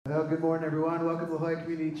Well, good morning, everyone. Welcome to Jolla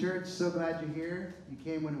Community Church. So glad you're here. You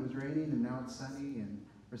came when it was raining, and now it's sunny, and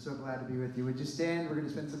we're so glad to be with you. Would you stand? We're going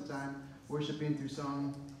to spend some time worshiping through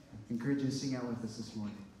song. I encourage you to sing out with us this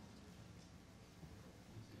morning.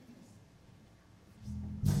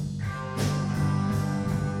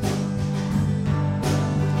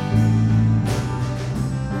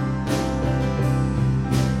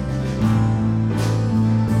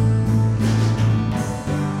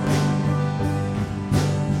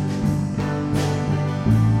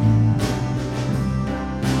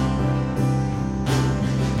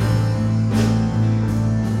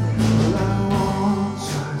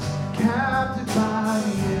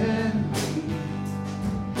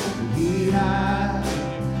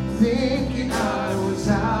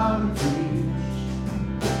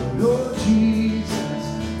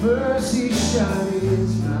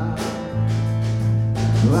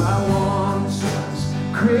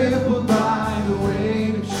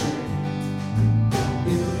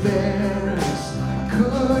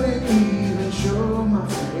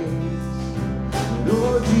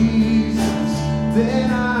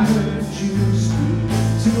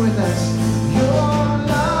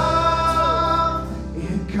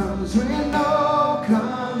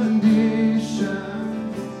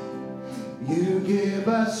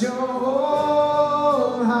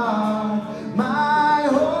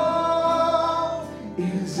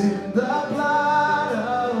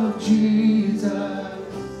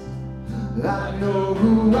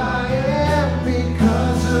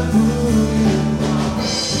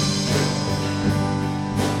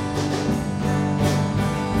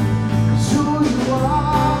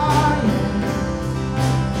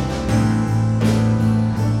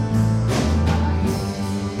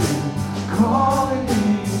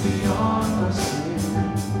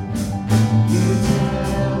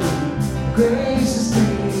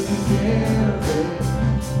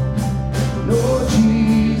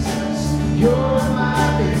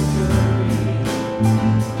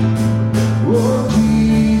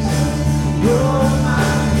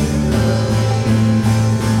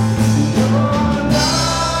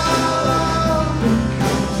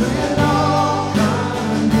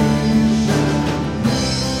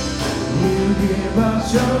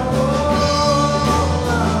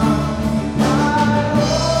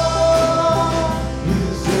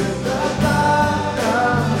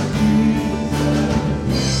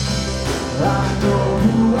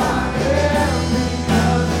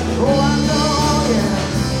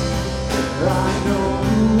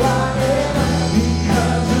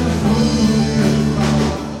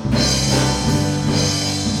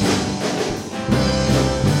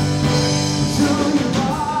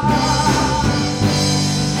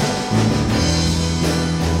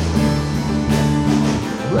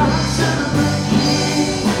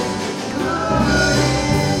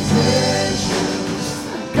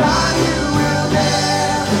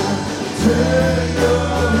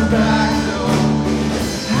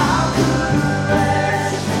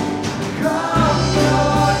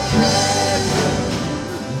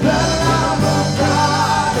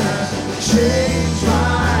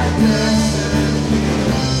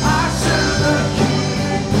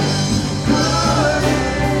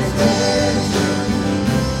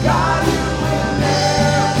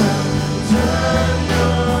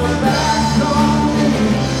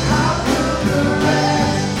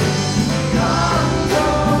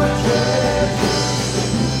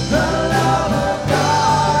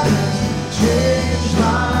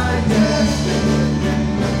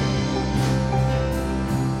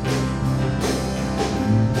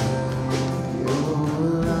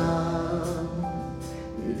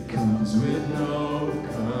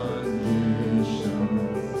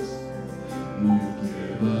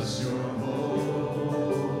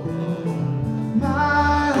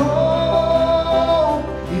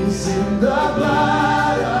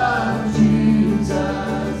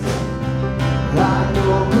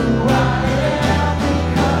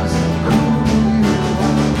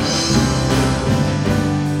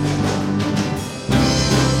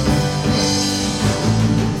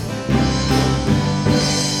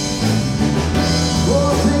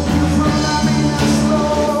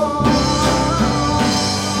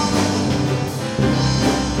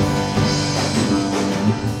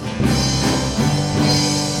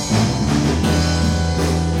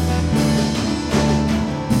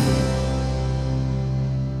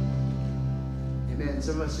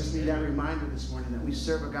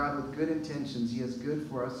 He has good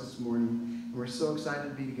for us this morning, and we're so excited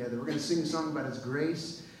to be together. We're going to sing a song about His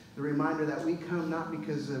grace, the reminder that we come not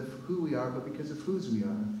because of who we are, but because of whose we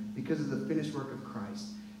are, because of the finished work of Christ.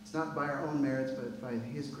 It's not by our own merits, but by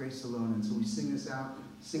His grace alone. And so we sing this out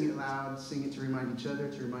Sing it loud, sing it to remind each other,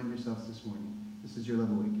 to remind yourselves this morning. This is your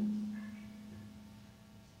Love Awakens.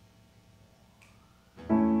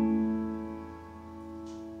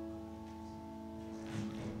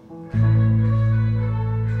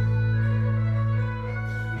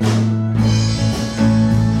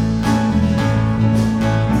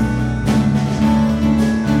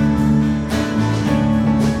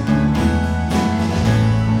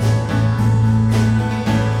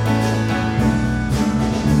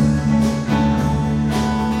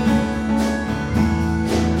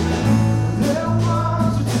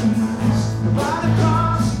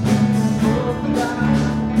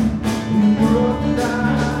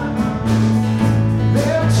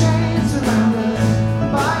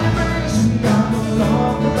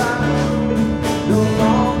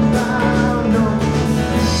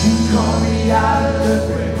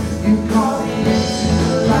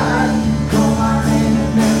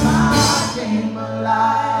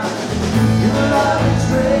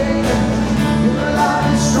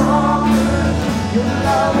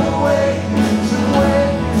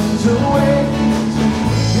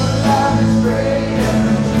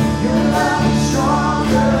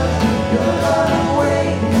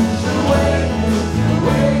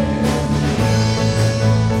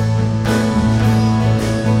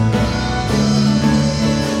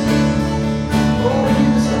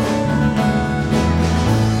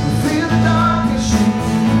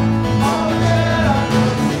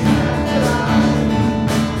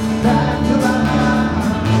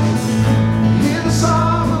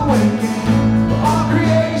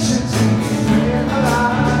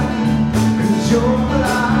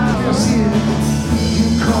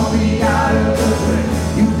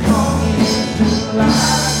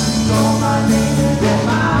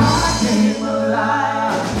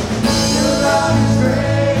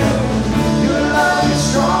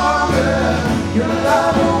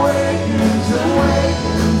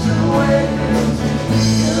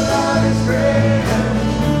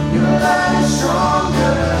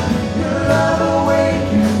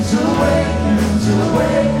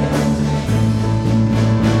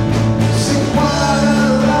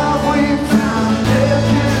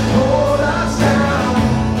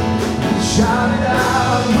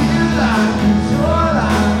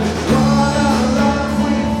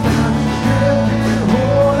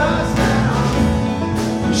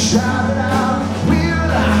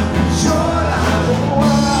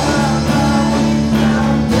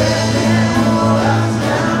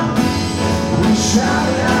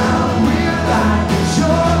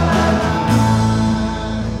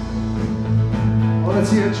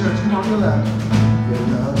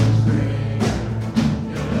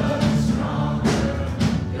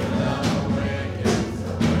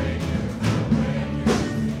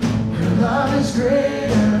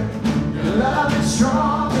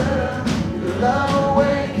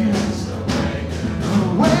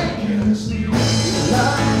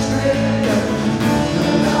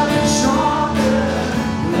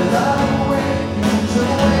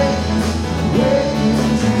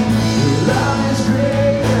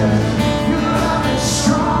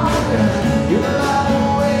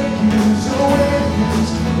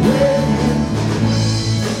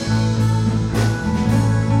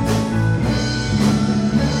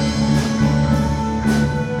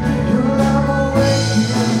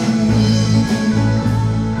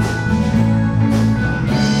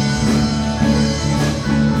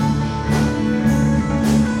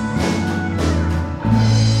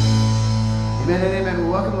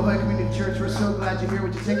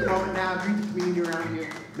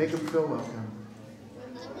 Make them feel welcome.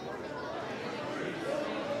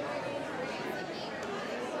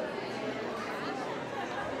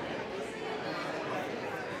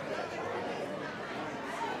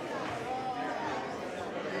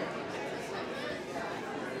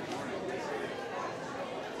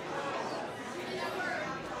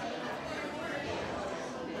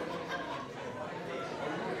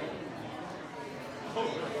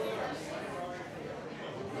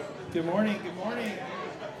 Good morning, good morning.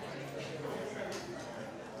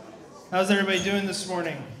 How's everybody doing this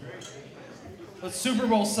morning? Well, it's Super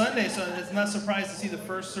Bowl Sunday, so it's not surprised to see the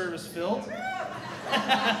first service filled.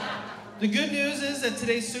 The good news is that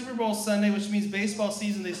today's Super Bowl Sunday, which means baseball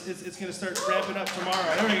season, it's going to start ramping up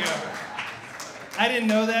tomorrow. There we go. I didn't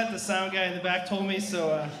know that. The sound guy in the back told me,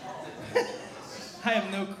 so I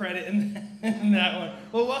have no credit in that one.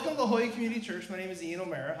 Well, welcome to La Jolla Community Church. My name is Ian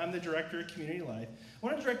O'Mara. I'm the director of Community Life. I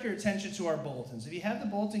want to direct your attention to our bulletins. If you have the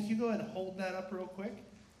bulletin, can you go ahead and hold that up real quick?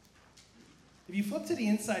 If you flip to the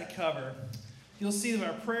inside cover, you'll see that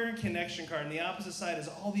our prayer and connection card, and the opposite side is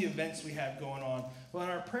all the events we have going on. Well, on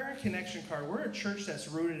our prayer and connection card, we're a church that's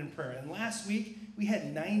rooted in prayer. And last week, we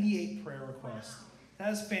had 98 prayer requests.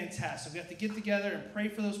 That is fantastic. We have to get together and pray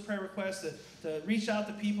for those prayer requests, to reach out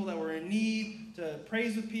to people that were in need, to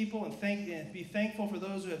praise with people and be thankful for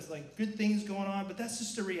those who have good things going on. But that's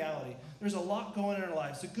just a reality. There's a lot going on in our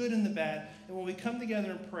lives, the good and the bad. And when we come together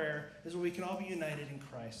in prayer is where we can all be united in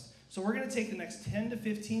Christ. So we're going to take the next 10 to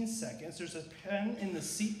 15 seconds. There's a pen in the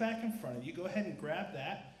seat back in front of you. Go ahead and grab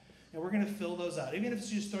that. And we're going to fill those out. Even if it's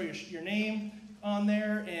just throw your name on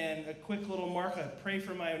there and a quick little mark, pray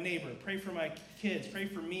for my neighbor, pray for my kids, pray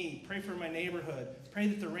for me, pray for my neighborhood, pray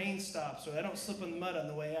that the rain stops so I don't slip in the mud on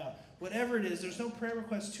the way out. Whatever it is, there's no prayer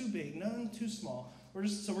request too big, none too small. We're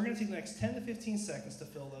going to take the next 10 to 15 seconds to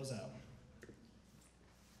fill those out.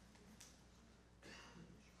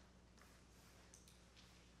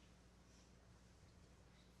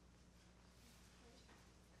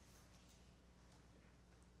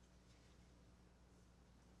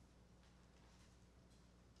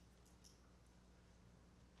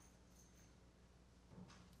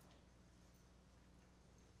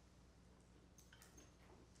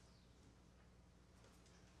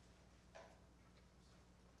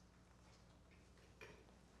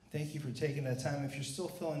 Thank you for taking that time. If you're still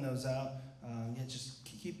filling those out, just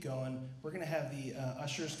keep going. We're going to have the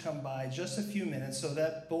ushers come by just a few minutes, so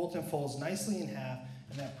that bulletin folds nicely in half,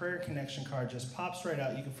 and that prayer connection card just pops right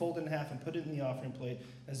out. You can fold it in half and put it in the offering plate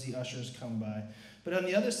as the ushers come by. But on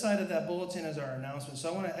the other side of that bulletin is our announcement.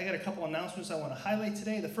 So I got a couple announcements I want to highlight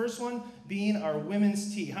today. The first one being our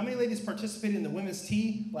women's tea. How many ladies participated in the women's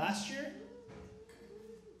tea last year?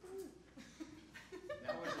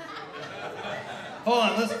 Hold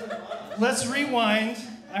on, let's rewind.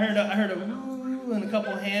 I heard a woo and a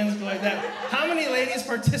couple of hands go like that. How many ladies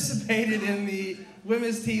participated in the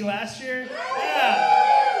women's tea last year?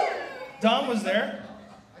 Yeah. Dawn was there.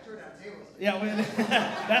 I turned down tables.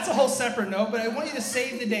 Yeah, that's a whole separate note, but I want you to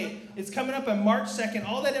save the date. It's coming up on March 2nd.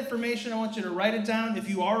 All that information, I want you to write it down. If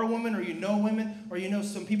you are a woman or you know women or you know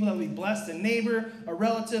some people that will be blessed, a neighbor, a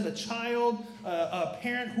relative, a child, a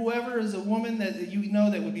parent, whoever is a woman that you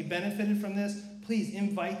know that would be benefited from this, please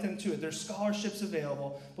invite them to it. There's scholarships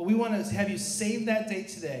available, but we want to have you save that date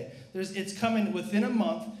today. It's coming within a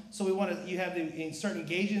month, so we want you have to start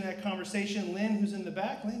engaging in that conversation. Lynn, who's in the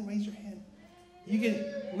back, Lynn, raise your hand.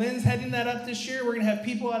 Lynn's heading that up this year. We're going to have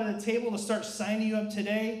people out at the table to start signing you up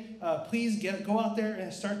today. Please go out there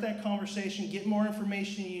and start that conversation. Get more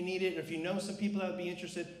information you need it. If you know some people that would be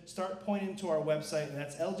interested, start pointing to our website, and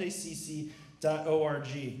that's ljcc.org.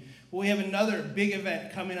 Well, we have another big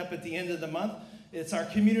event coming up at the end of the month. It's our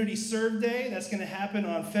Community Serve Day. That's going to happen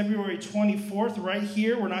on February 24th right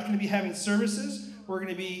here. We're not going to be having services. We're going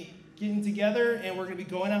to be getting together, and we're going to be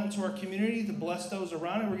going out into our community to bless those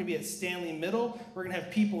around it. We're going to be at Stanley Middle. We're going to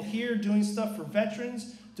have people here doing stuff for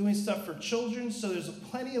veterans, doing stuff for children. So there's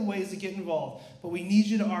plenty of ways to get involved. But we need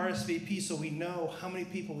you to RSVP so we know how many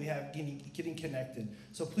people we have getting connected.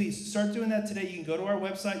 So please start doing that today. You can go to our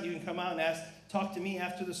website. You can come out and talk to me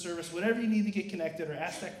after the service. Whatever you need to get connected or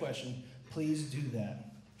ask that question, please do that.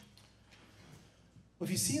 Well,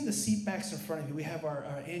 if you see in the seat backs in front of you, we have our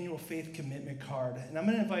annual faith commitment card. And I'm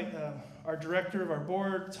going to invite our director of our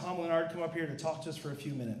board, Tom Linnard, to come up here to talk to us for a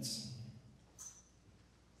few minutes.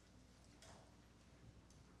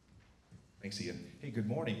 Thanks, Ian. Hey, good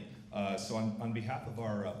morning. So on behalf of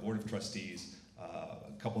our Board of Trustees,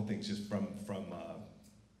 a couple of things just from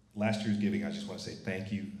last year's giving. I just want to say thank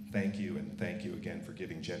you, and thank you again for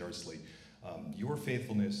giving generously. Your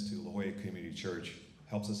faithfulness to La Jolla Community Church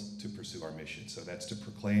helps us to pursue our mission. So that's to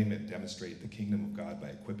proclaim and demonstrate the kingdom of God by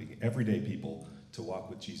equipping everyday people to walk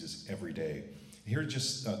with Jesus every day. Here are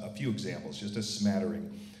just a few examples, just a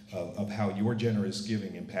smattering of how your generous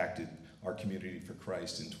giving impacted our community for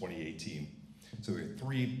Christ in 2018. So we had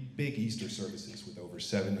 3 big Easter services with over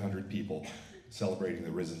 700 people celebrating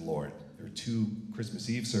the risen Lord. There were 2 Christmas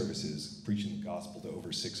Eve services preaching the gospel to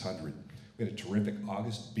over 600. We had a terrific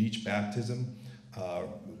August beach baptism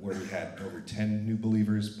where we had over 10 new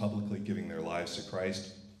believers publicly giving their lives to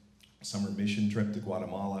Christ. Summer mission trip to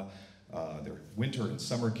Guatemala. There were winter and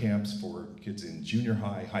summer camps for kids in junior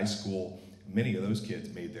high, high school. Many of those kids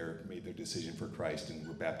made their decision for Christ and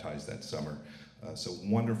were baptized that summer. So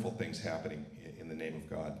wonderful things happening in the name of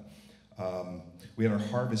God. We had our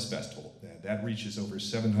Harvest Festival. That reaches over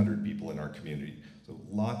 700 people in our community. So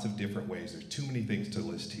lots of different ways. There's too many things to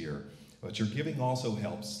list here. But your giving also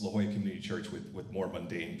helps La Jolla Community Church with more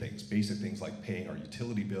mundane things, basic things like paying our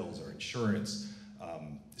utility bills, our insurance,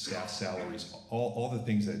 staff salaries, all the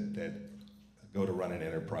things that go to run an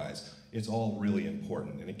enterprise. It's all really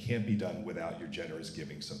important, and it can't be done without your generous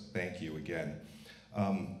giving, so thank you again.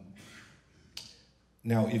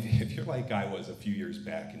 Now, if you're like I was a few years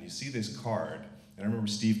back, and you see this card, and I remember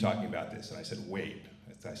Steve talking about this, and I said, wait,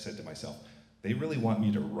 I said to myself, they really want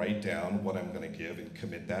me to write down what I'm going to give and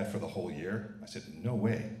commit that for the whole year? I said, no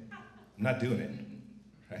way. I'm not doing it.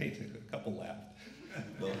 Right? A couple laughed.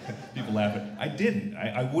 People laughing. I didn't.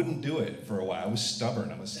 I wouldn't do it for a while. I was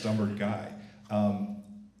stubborn. I'm a stubborn guy.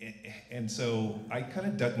 And so I kind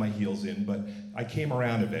of dug my heels in, but I came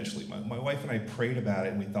around eventually. My wife and I prayed about it,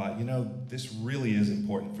 and we thought, this really is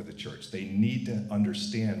important for the church. They need to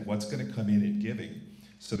understand what's going to come in giving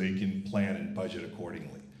so they can plan and budget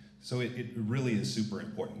accordingly. So it really is super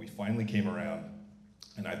important. We finally came around,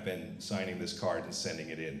 and I've been signing this card and sending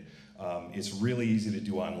it in. It's really easy to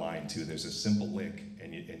do online too. There's a simple link,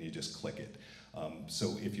 and you just click it.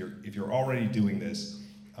 So if you're already doing this,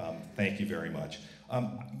 thank you very much.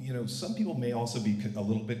 Some people may also be a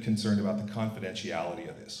little bit concerned about the confidentiality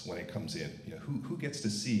of this when it comes in. Who gets to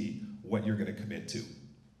see what you're going to commit to?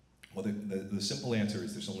 Well, the simple answer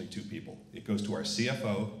is there's only two people. It goes to our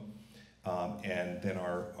CFO, and then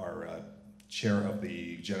our chair of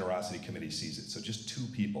the generosity committee sees it. So just two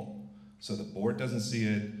people. So the board doesn't see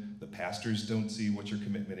it, the pastors don't see what your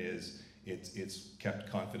commitment is. It's kept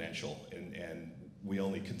confidential, and we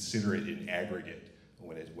only consider it in aggregate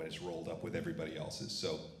when it's rolled up with everybody else's.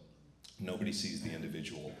 So nobody sees the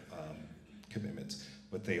individual commitments,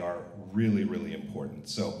 but they are really, really important.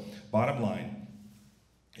 So bottom line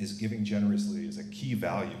is giving generously is a key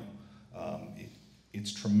value.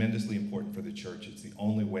 It's tremendously important for the church. It's the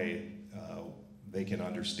only way they can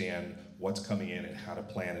understand what's coming in and how to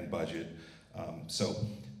plan and budget. So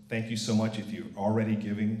thank you so much if you're already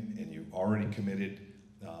giving and you've already committed.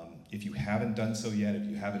 If you haven't done so yet, if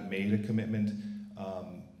you haven't made a commitment,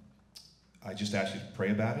 I just ask you to pray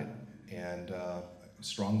about it, and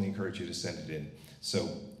strongly encourage you to send it in. So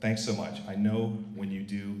thanks so much. I know when you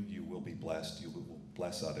do, you will be blessed. You will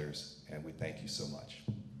bless others, and we thank you so much.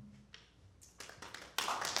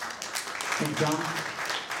 Thank you, Tom.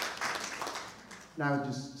 And I would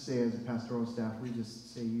just say, as a pastoral staff, we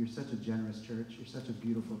just say you're such a generous church. You're such a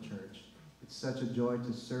beautiful church. It's such a joy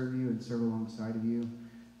to serve you and serve alongside of you.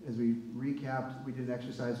 As we recapped, we did an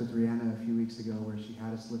exercise with Ryana a few weeks ago where she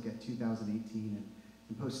had us look at 2018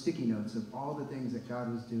 and post sticky notes of all the things that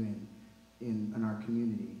God was doing in our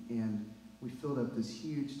community. And we filled up this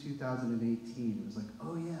huge 2018. It was like,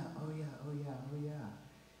 oh yeah, oh yeah, oh yeah, oh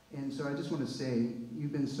yeah. And so I just want to say,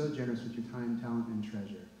 you've been so generous with your time, talent, and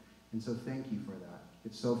treasure. And so thank you for that.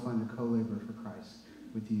 It's so fun to co-labor for Christ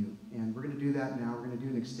with you. And we're going to do that now. We're going to do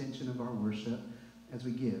an extension of our worship as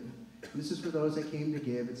we give. And this is for those that came to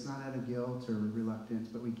give. It's not out of guilt or reluctance,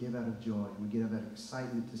 but we give out of joy. We give out of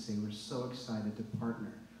excitement to say we're so excited to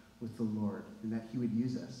partner with the Lord and that he would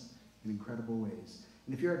use us in incredible ways.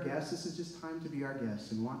 And if you're a guest, this is just time to be our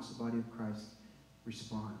guest and watch the body of Christ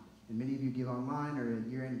respond. And many of you give online or at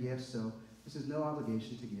year-end gifts, so this is no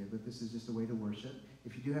obligation to give, but this is just a way to worship.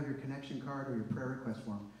 If you do have your connection card or your prayer request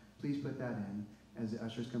form, please put that in as the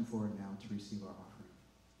ushers come forward now to receive our offering.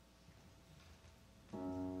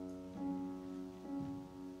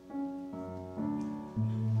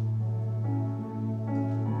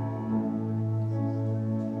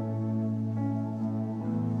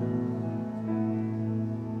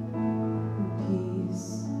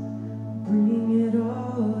 Peace, bring it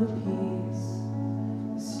all to peace.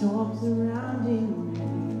 The storms surrounding me,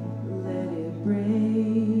 let it break.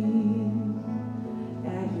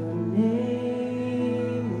 At your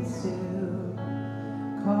name and still,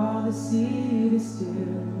 call the sea to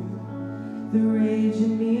still, the rage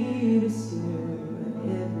in me to still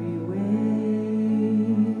every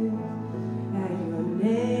wave. At your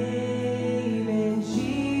name and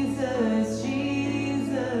Jesus,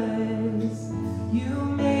 Jesus, you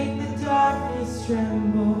make the darkness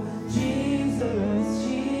tremble. Jesus,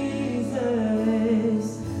 Jesus,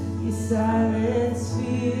 you silence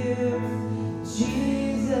fear.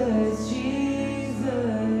 Jesus,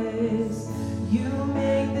 Jesus, you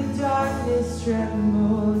make the darkness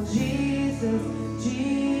tremble. Jesus,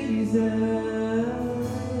 Jesus.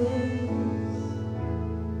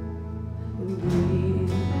 We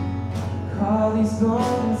call these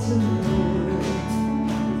bones to live.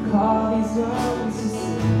 We call these bones to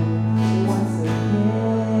sing once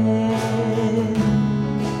again.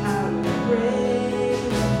 I will pray.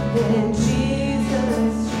 And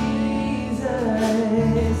Jesus, Jesus,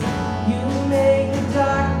 you make the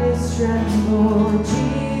darkness tremble.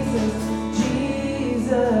 Jesus,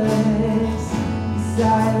 Jesus,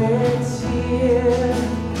 silence fear.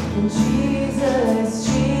 And Jesus,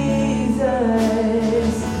 Jesus,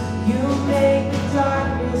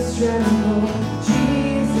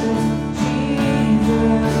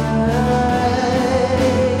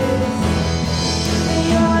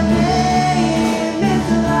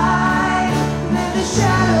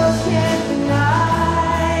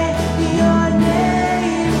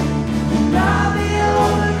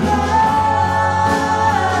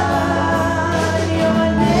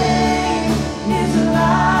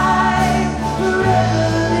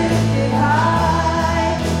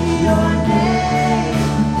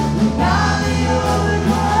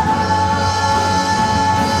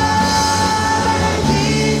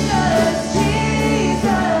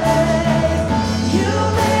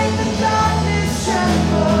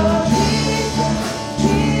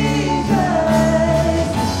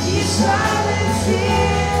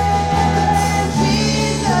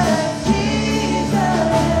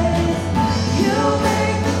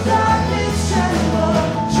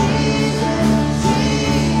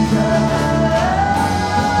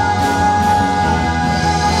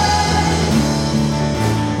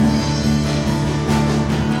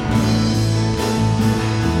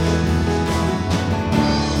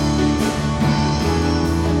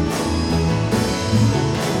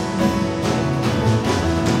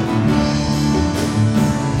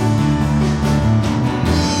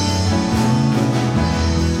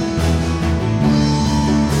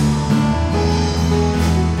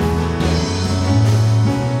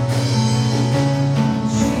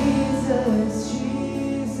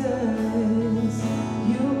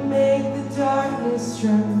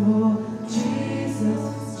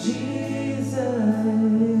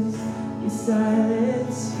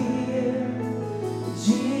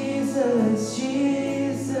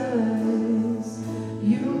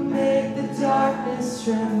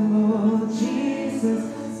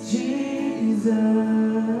 Jesus.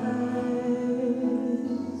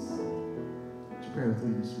 Would you pray with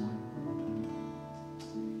me this morning?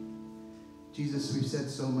 Jesus, we've said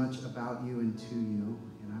so much about you and to you,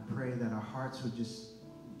 and I pray that our hearts would just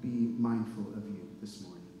be mindful of you this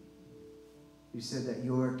morning. You said that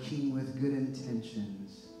you're a king with good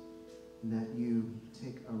intentions, and that you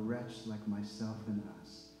take a wretch like myself and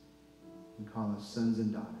us and call us sons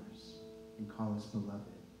and daughters, and call us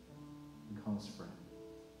beloved, and call us friend.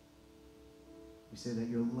 You say that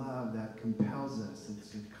your love that compels us,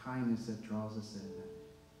 it's your kindness that draws us in,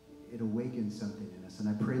 that it awakens something in us. And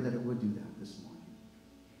I pray that it would do that this morning.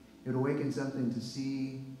 It would awaken something to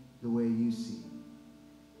see the way you see,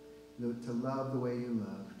 to love the way you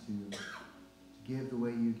love, to give the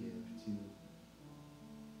way you give, to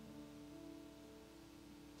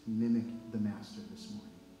mimic the Master this morning.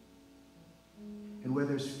 And where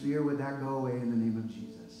there's fear, would that go away in the name of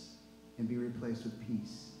Jesus and be replaced with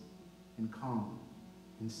peace and calm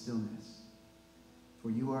and stillness.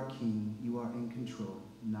 For you are King, you are in control,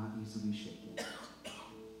 not easily shaken,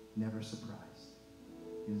 never surprised.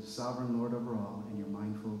 You're the sovereign Lord over all, and you're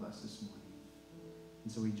mindful of us this morning.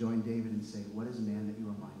 And so we join David and say, what is man that you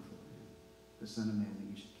are mindful of him? The Son of Man that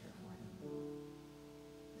you should care for him.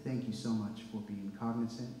 Thank you so much for being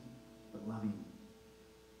cognizant, but loving.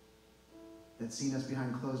 That's seen us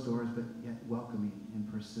behind closed doors, but yet welcoming and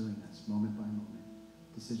pursuing us moment by moment,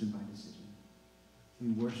 decision by decision. We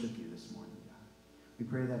worship you this morning, God. We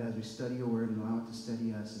pray that as we study your word and allow it to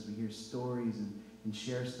study us, as we hear stories and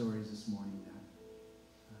share stories this morning, that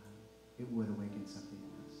it would awaken something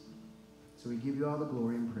in us. So we give you all the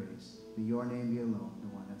glory and praise. May your name be alone, the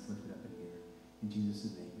one that's lifted up in here. In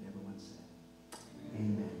Jesus' name, and everyone said,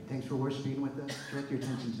 amen. Thanks for worshiping with us. Direct your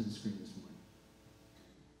attention to the screen this morning.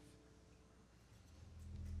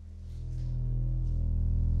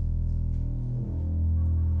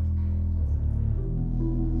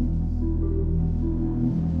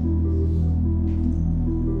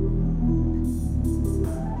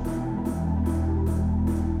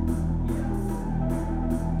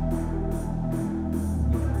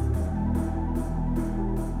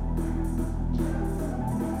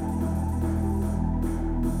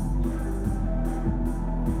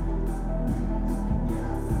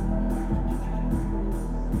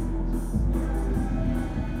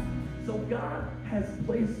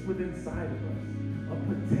 Inside of us a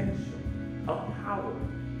potential, a power,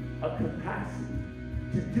 a capacity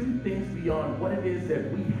to do things beyond what it is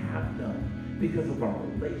that we have done because of our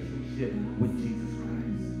relationship with Jesus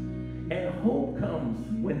Christ. And hope comes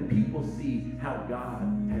when people see how God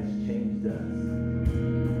has changed us.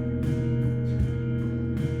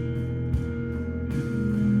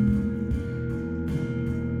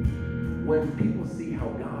 When people see how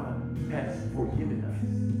God has forgiven us.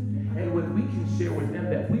 And when we can share with them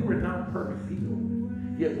that we were not perfect people,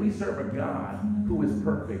 yet we serve a God who is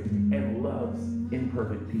perfect and loves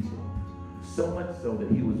imperfect people. So much so that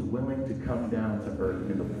he was willing to come down to earth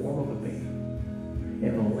in the form of a baby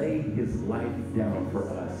and lay his life down for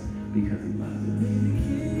us because he loves us.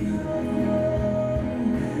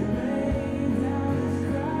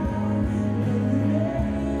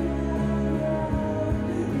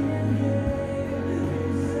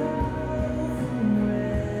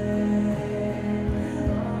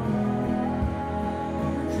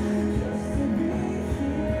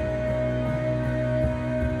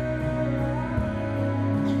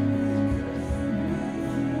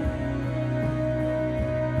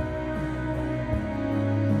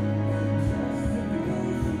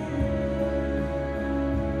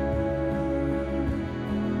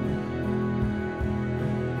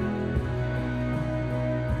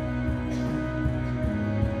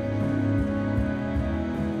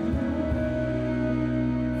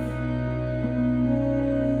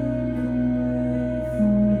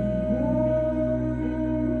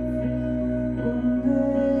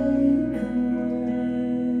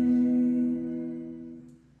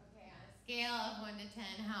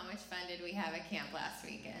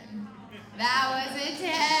 That was a 10.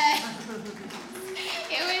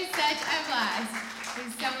 It was such a blast. It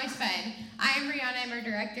was so much fun. I'm Ryana. I'm our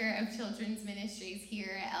Director of Children's Ministries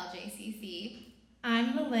here at LJCC.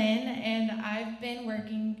 I'm Lynn, and I've been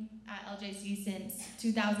working at LJC since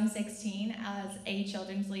 2016 as a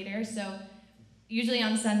children's leader. So usually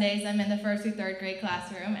on Sundays, I'm in the 1st through 3rd grade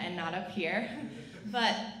classroom and not up here.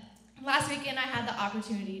 But last weekend, I had the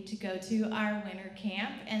opportunity to go to our winter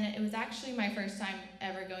camp, and it was actually my first time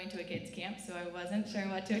ever going to a kids camp, so I wasn't sure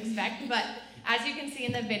what to expect. But as you can see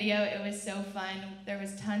in the video, it was so fun. There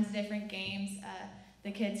was tons of different games.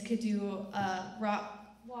 The kids could do rock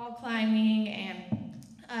wall climbing, and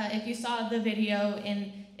if you saw the video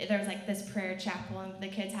in there was like this prayer chapel, and the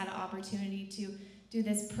kids had an opportunity to do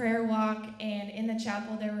this prayer walk, and in the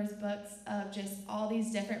chapel there was books of just all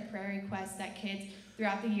these different prayer requests that kids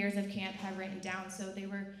throughout the years of camp have written down. So they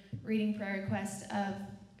were reading prayer requests of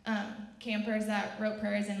campers that wrote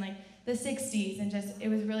prayers in like the 60s, and just it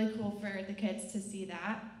was really cool for the kids to see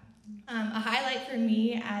that. A highlight for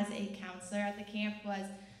me as a counselor at the camp was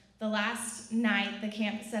the last night the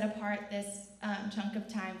camp set apart this chunk of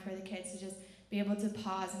time for the kids to just be able to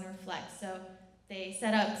pause and reflect. So they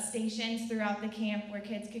set up stations throughout the camp where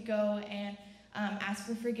kids could go and ask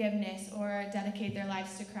for forgiveness or dedicate their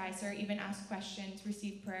lives to Christ, or even ask questions,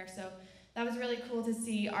 receive prayer. So that was really cool to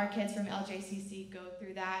see our kids from LJCC go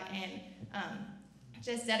through that and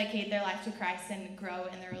just dedicate their life to Christ and grow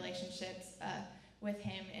in their relationships with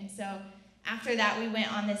Him. And so after that, we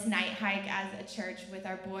went on this night hike as a church with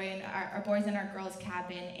our boys and our girls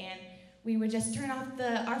cabin, and we would just turn off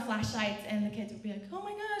our flashlights, and the kids would be like, oh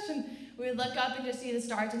my gosh, and we would look up and just see the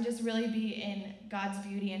stars and just really be in God's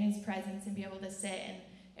beauty and His presence and be able to sit. And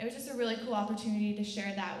it was just a really cool opportunity to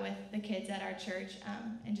share that with the kids at our church,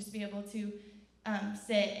 and just be able to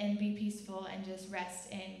sit and be peaceful and just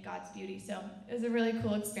rest in God's beauty. So it was a really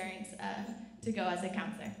cool experience to go as a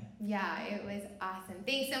counselor. Yeah, it was awesome.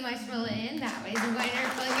 Thanks so much, Malin. That was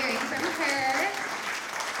wonderful hearing from her.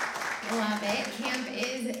 Love it. Camp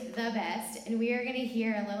is the best. And we are going to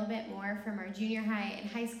hear a little bit more from our junior high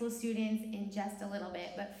and high school students in just a little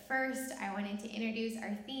bit. But first, I wanted to introduce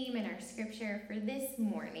our theme and our scripture for this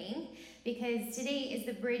morning, because today is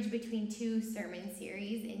the bridge between two sermon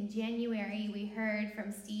series. In January, we heard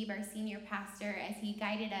from Steve, our senior pastor, as he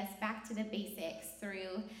guided us back to the basics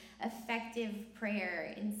through effective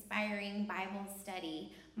prayer, inspiring Bible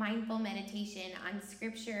study, mindful meditation on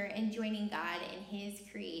scripture, and joining God in His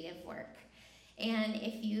creative work. And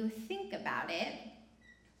if you think about it,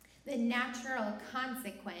 the natural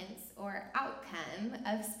consequence or outcome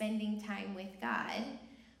of spending time with God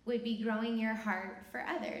would be growing your heart for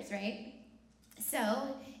others, right?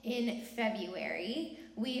 So in February,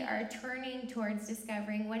 we are turning towards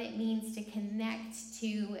discovering what it means to connect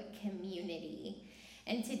to community.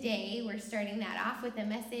 And today, we're starting that off with a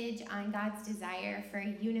message on God's desire for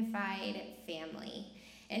a unified family.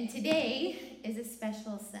 And today is a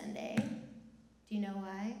special Sunday. Do you know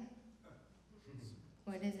why?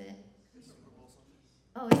 What is it?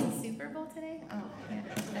 Oh, it's a Super Bowl today? Oh, yeah,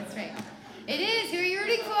 that's right. It is. Who are you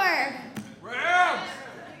rooting for? Rams!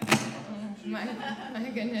 Oh, my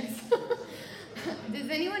goodness. Does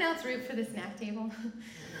anyone else root for the snack table?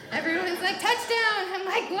 Everyone's like, touchdown! I'm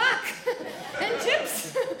like, guac! And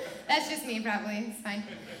chips! That's just me, probably. It's fine.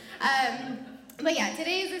 But yeah,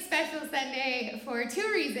 today is a special Sunday for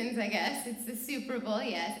two reasons, I guess. It's the Super Bowl,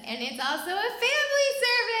 yes, and it's also a family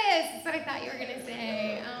service! That's what I thought you were going to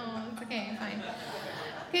say. Oh, it's okay, fine.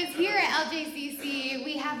 Because here at LJCC,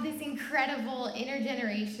 we have this incredible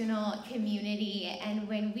intergenerational community, and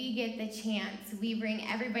when we get the chance, we bring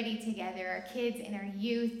everybody together, our kids and our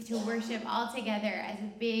youth, to worship all together as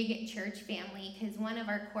a big church family, because one of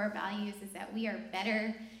our core values is that we are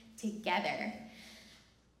better together.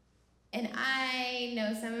 And I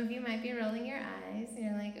know some of you might be rolling your eyes, and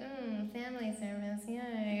you're like, family service,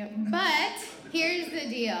 yay. But here's the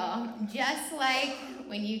deal. Just like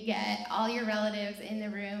when you get all your relatives in the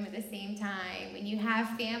room at the same time, when you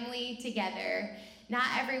have family together, not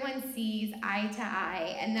everyone sees eye to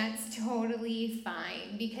eye, and that's totally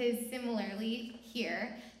fine, because similarly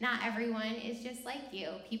here, not everyone is just like you.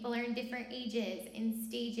 People are in different ages, in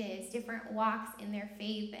stages, different walks in their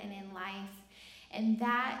faith and in life. And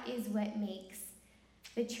that is what makes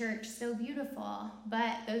the church so beautiful.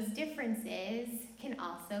 But those differences can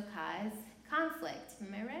also cause conflict.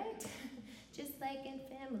 Am I right? Just like in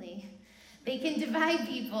family. They can divide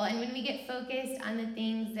people, and when we get focused on the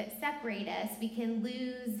things that separate us, we can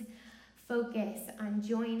lose focus on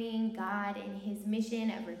joining God in His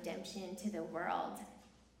mission of redemption to the world.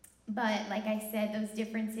 But like I said, those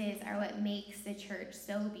differences are what makes the church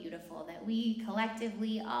so beautiful, that we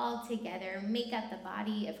collectively, all together, make up the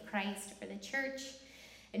body of Christ, or the church,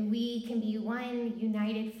 and we can be one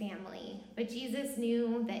united family. But Jesus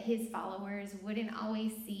knew that His followers wouldn't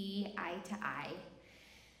always see eye to eye.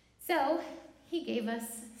 So He gave us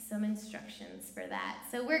some instructions for that.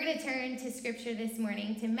 So we're going to turn to scripture this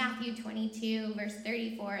morning to Matthew 22, verse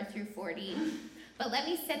 34 through 40. But let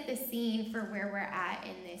me set the scene for where we're at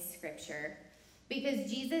in this scripture,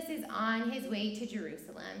 because Jesus is on His way to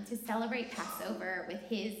Jerusalem to celebrate Passover with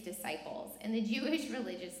His disciples. And the Jewish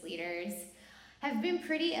religious leaders have been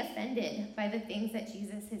pretty offended by the things that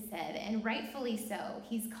Jesus has said, and rightfully so.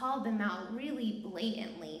 He's called them out really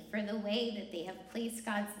blatantly for the way that they have placed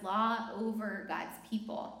God's law over God's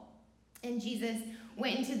people. And Jesus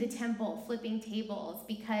went into the temple flipping tables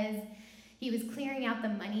because he was clearing out the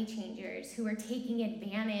money changers who were taking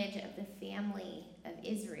advantage of the family of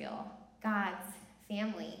Israel, God's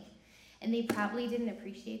family. And they probably didn't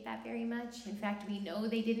appreciate that very much. In fact, we know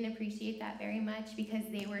they didn't appreciate that very much because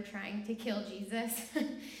they were trying to kill Jesus.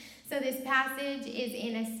 So this passage is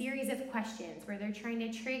in a series of questions where they're trying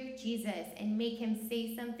to trick Jesus and make him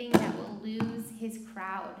say something that will lose his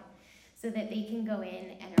crowd so that they can go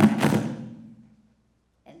in and arrest him.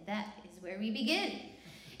 And that is where we begin.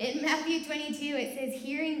 In Matthew 22, it says,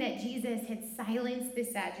 hearing that Jesus had silenced the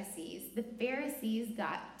Sadducees, the Pharisees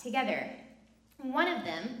got together. One of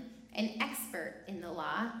them, an expert in the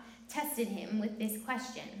law, tested him with this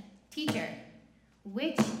question. Teacher,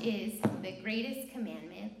 which is the greatest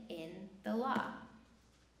commandment in the law?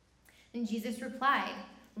 And Jesus replied,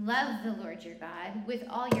 love the Lord your God with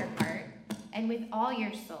all your heart and with all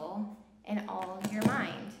your soul and all your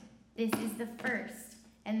mind. This is the first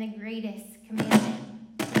and the greatest commandment.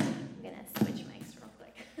 I'm going to switch mics real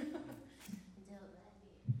quick.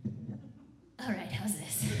 All right, how's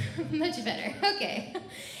this? Much better. Okay.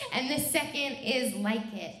 And the second is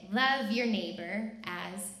like it. Love your neighbor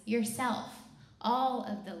as yourself. All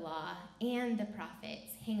of the law and the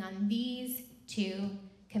prophets hang on these two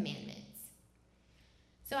commandments.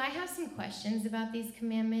 So I have some questions about these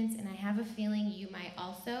commandments, and I have a feeling you might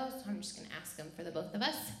also, so I'm just going to ask them for the both of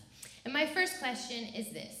us. And my first question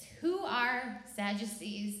is this. Who are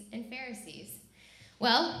Sadducees and Pharisees?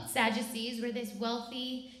 Well, Sadducees were this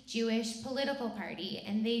wealthy Jewish political party,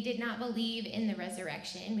 and they did not believe in the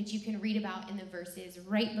resurrection, which you can read about in the verses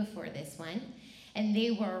right before this one. And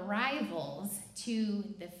they were rivals to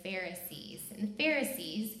the Pharisees. And the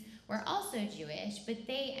Pharisees were also Jewish, but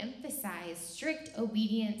they emphasized strict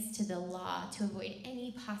obedience to the law to avoid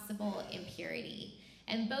any possible impurity.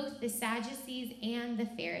 And both the Sadducees and the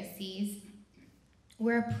Pharisees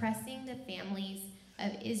were oppressing the families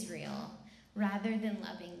of Israel rather than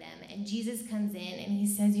loving them. And Jesus comes in and he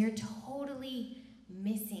says, you're totally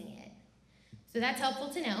missing it. So that's helpful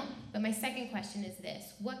to know. But my second question is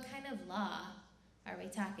this. What kind of law are we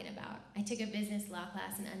talking about? I took a business law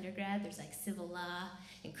class in undergrad. There's like civil law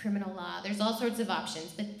and criminal law. There's all sorts of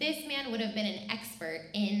options. But this man would have been an expert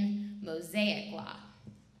in Mosaic law.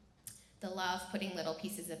 The law of putting little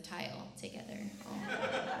pieces of tile together. Oh,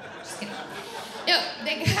 just kidding. No,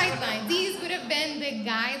 the guidelines. These would have been the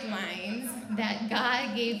guidelines that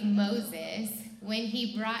God gave Moses when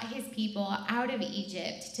he brought his people out of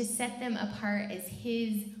Egypt to set them apart as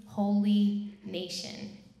his holy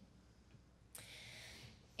nation.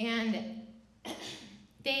 And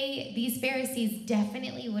these Pharisees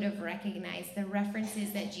definitely would have recognized the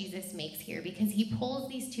references that Jesus makes here because he pulls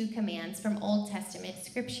these two commands from Old Testament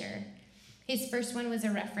scripture. His first one was a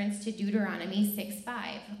reference to Deuteronomy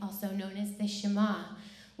 6:5, also known as the Shema,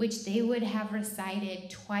 which they would have recited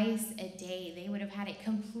twice a day. They would have had it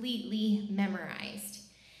completely memorized.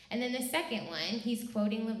 And then the second one, he's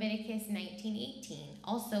quoting Leviticus 19:18,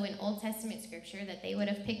 also an Old Testament scripture that they would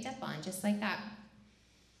have picked up on, just like that.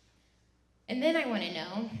 And then I want to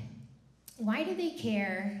know, why do they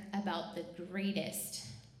care about the greatest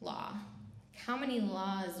law? How many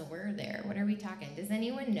laws were there? What are we talking? Does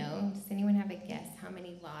anyone know? Does anyone have a guess how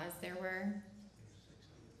many laws there were?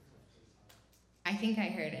 I think I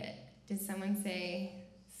heard it. Did someone say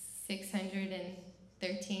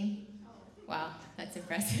 613? Wow, that's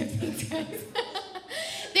impressive. Thanks, guys.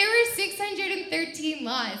 There were 613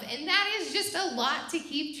 laws, and that is just a lot to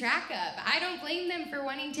keep track of. I don't blame them for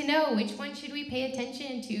wanting to know which one should we pay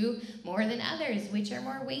attention to more than others, which are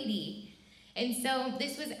more weighty. And so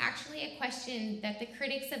this was actually a question that the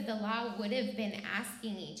critics of the law would have been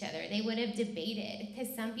asking each other. They would have debated,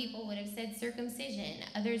 because some people would have said circumcision,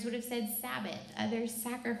 others would have said Sabbath, others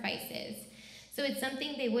sacrifices. So it's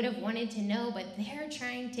something they would have wanted to know, but they're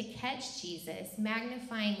trying to catch Jesus,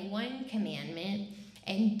 magnifying one commandment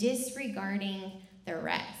and disregarding the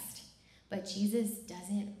rest. But Jesus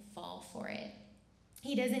doesn't fall for it.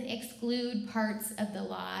 He doesn't exclude parts of the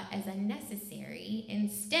law as unnecessary.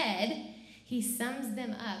 Instead, he sums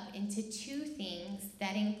them up into two things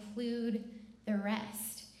that include the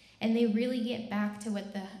rest. And they really get back to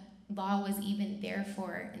what the law was even there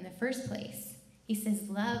for in the first place. He says,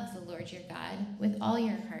 love the Lord your God with all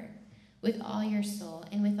your heart, with all your soul,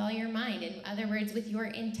 and with all your mind. In other words, with your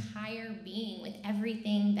entire being, with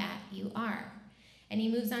everything that you are. And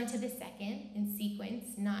he moves on to the second in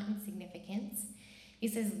sequence, not in significance. He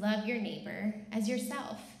says, love your neighbor as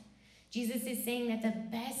yourself. Jesus is saying that the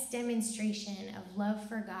best demonstration of love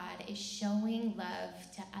for God is showing love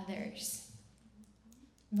to others.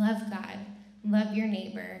 Love God, love your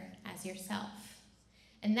neighbor as yourself.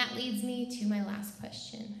 And that leads me to my last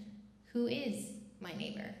question. Who is my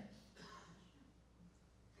neighbor?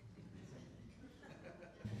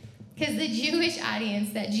 Because the Jewish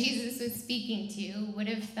audience that Jesus was speaking to would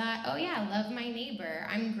have thought, oh yeah, love my neighbor.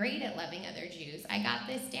 I'm great at loving other Jews. I got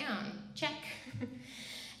this down. Check.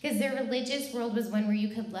 Because their religious world was one where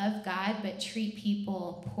you could love God but treat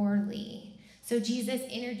people poorly. So Jesus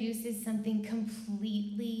introduces something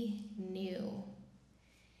completely new.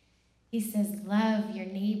 He says, love your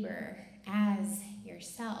neighbor as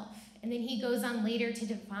yourself. And then he goes on later to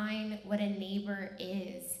define what a neighbor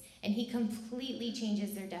is. And he completely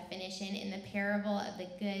changes their definition in the parable of the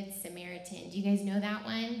Good Samaritan. Do you guys know that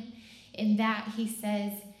one? In that he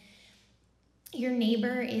says, your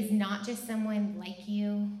neighbor is not just someone like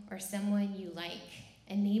you or someone you like.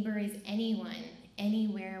 A neighbor is anyone,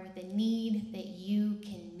 anywhere with a need that you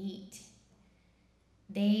can meet.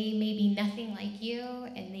 They may be nothing like you,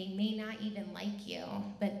 and they may not even like you,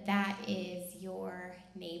 but that is your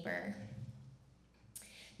neighbor.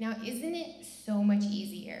 Now, isn't it so much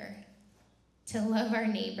easier to love our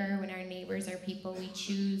neighbor when our neighbors are people we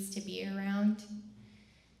choose to be around?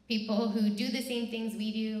 People who do the same things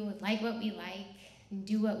we do, like what we like, and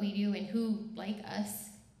do what we do, and who like us?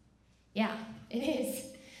 Yeah, it is.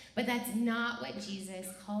 But that's not what Jesus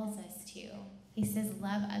calls us to. He says,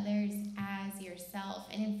 love others as yourself.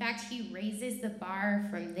 And in fact, he raises the bar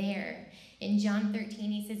from there. In John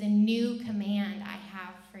 13, he says, a new command I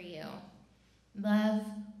have for you. Love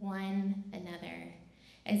one another.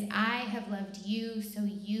 As I have loved you, so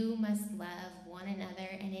you must love one another.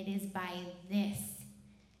 And it is by this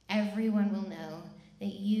everyone will know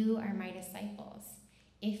that you are my disciples,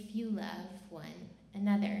 if you love one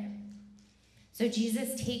another. So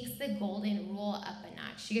Jesus takes the golden rule up a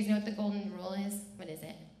notch. You guys know what the golden rule is? What is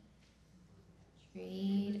it?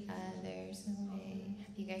 Treat others the way.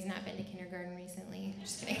 Have you guys not been to kindergarten recently?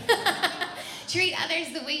 Just kidding. Treat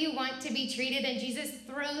others the way you want to be treated. And Jesus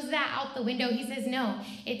throws that out the window. He says, no,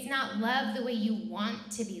 it's not love the way you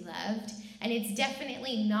want to be loved. And it's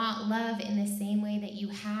definitely not love in the same way that you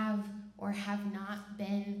have or have not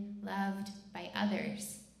been loved by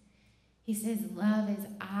others. He says, love as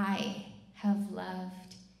I have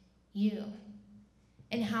loved you.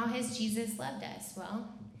 And how has Jesus loved us? Well,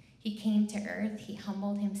 he came to earth. He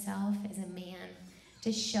humbled himself as a man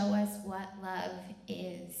to show us what love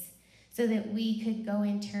is, so that we could go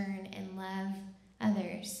in turn and love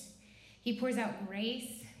others. He pours out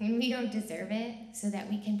grace when we don't deserve it, so that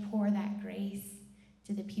we can pour that grace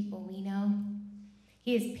to the people we know.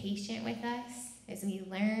 He is patient with us as we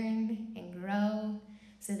learn and grow,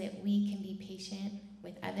 so that we can be patient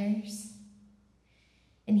with others.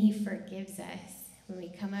 And he forgives us when we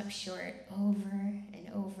come up short over and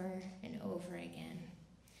over and over again,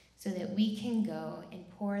 so that we can go and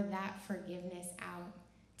pour that forgiveness out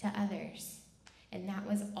to others. And that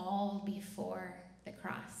was all before the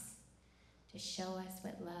cross, to show us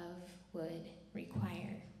what love would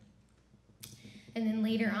require. And then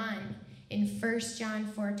later on, in 1 John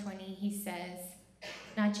 4:20, he says,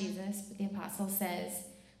 not Jesus, but the apostle says,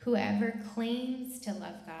 whoever claims to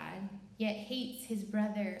love God, yet hates his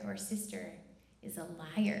brother or sister, is a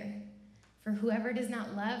liar. For whoever does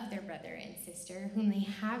not love their brother and sister, whom they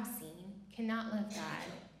have seen, cannot love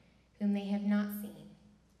God, whom they have not seen.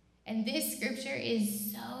 And this scripture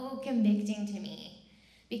is so convicting to me,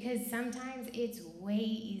 because sometimes it's way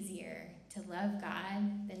easier to love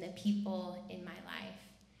God than the people in my life.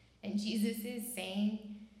 And Jesus is saying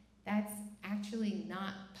that's actually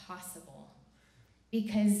not possible,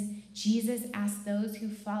 because Jesus asked those who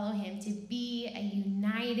follow him to be a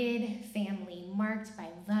united family marked by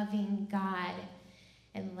loving God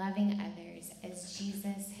and loving others as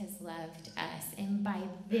Jesus has loved us. And by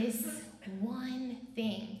this one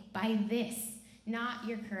thing, by this, not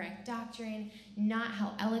your correct doctrine, not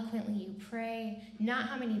how eloquently you pray, not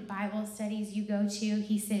how many Bible studies you go to,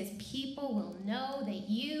 he says, people will know that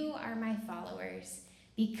you are my followers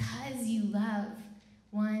because you love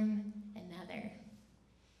one another.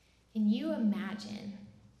 Can you imagine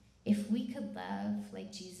if we could love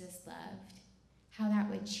like Jesus loved, how that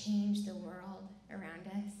would change the world around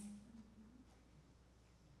us?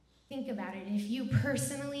 Think about it. If you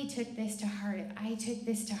personally took this to heart, if I took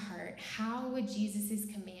this to heart, how would Jesus'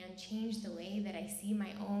 command change the way that I see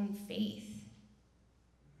my own faith?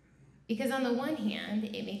 Because on the one hand,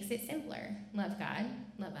 it makes it simpler. Love God,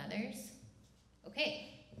 love others. Okay.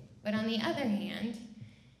 But on the other hand,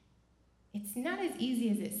 it's not as easy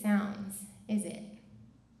as it sounds, is it?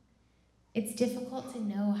 It's difficult to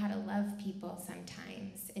know how to love people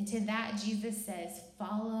sometimes. And to that, Jesus says,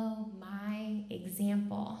 follow my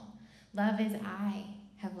example. Love as I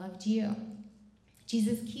have loved you.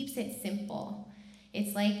 Jesus keeps it simple.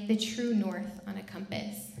 It's like the true north on a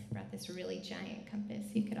compass. I brought this really giant compass.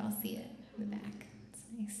 You could all see it in the back. It's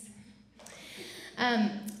nice.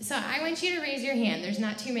 So I want you to raise your hand. There's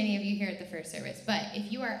not too many of you here at the first service, but if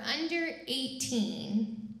you are under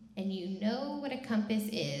 18 and you know what a compass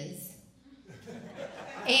is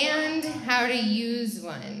and how to use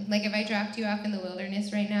one, like if I dropped you off in the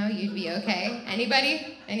wilderness right now, you'd be okay.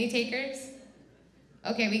 Anybody? Any takers?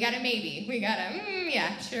 Okay, we got a maybe. We got a,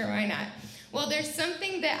 yeah, sure, why not? Well, there's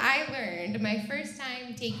something that I learned my first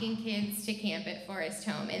time taking kids to camp at Forest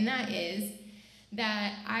Home, and that is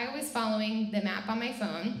that I was following the map on my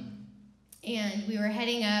phone, and we were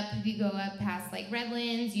heading up. We go up past like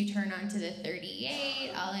Redlands, you turn onto the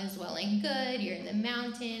 38, all is well and good, you're in the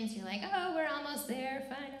mountains, you're like, oh, we're almost there,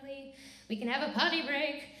 finally. We can have a potty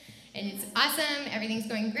break, and it's awesome, everything's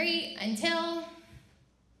going great, until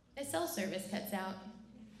the cell service cuts out.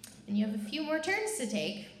 And you have a few more turns to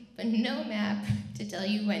take, but no map to tell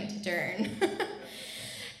you when to turn.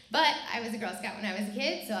 But I was a Girl Scout when I was a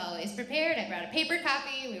kid, so always prepared. I brought a paper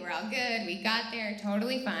copy. We were all good. We got there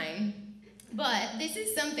totally fine. But this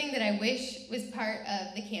is something that I wish was part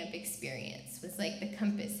of the camp experience, was like the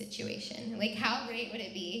compass situation. Like, how great would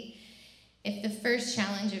it be if the first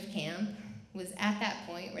challenge of camp was at that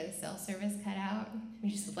point where the cell service cut out? We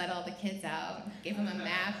just let all the kids out, gave them a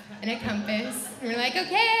map and a compass. And we're like,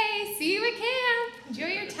 okay, see you at camp. Enjoy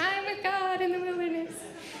your time with God in the wilderness.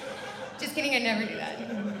 Just kidding, I'd never do that.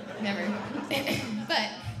 Never. But,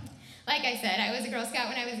 like I said, I was a Girl Scout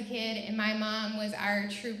when I was a kid, and my mom was our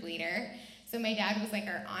troop leader. So my dad was like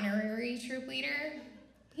our honorary troop leader.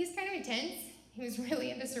 He's kind of intense. He was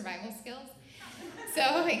really into survival skills.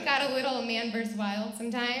 So it got a little man versus wild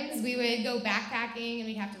sometimes. We would go backpacking, and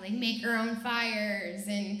we'd have to like make our own fires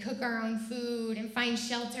and cook our own food and find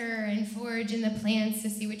shelter and forage in the plants to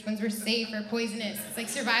see which ones were safe or poisonous. It's like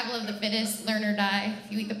survival of the fittest, learn or die.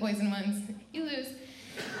 If you eat the poison ones, you lose.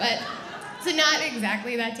 But so not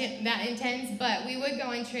exactly that intense, but we would go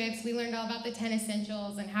on trips. We learned all about the 10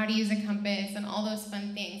 essentials and how to use a compass and all those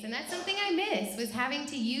fun things. And that's something I miss, was having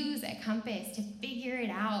to use a compass to figure it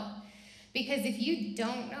out. Because if you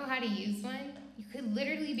don't know how to use one, you could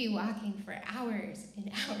literally be walking for hours and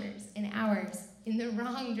hours and hours in the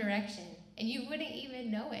wrong direction, and you wouldn't even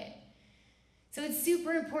know it. So it's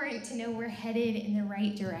super important to know we're headed in the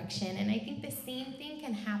right direction, and I think the same thing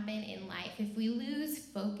can happen in life. If we lose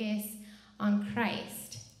focus on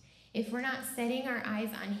Christ, if we're not setting our eyes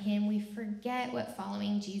on him, we forget what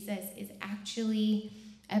following Jesus is actually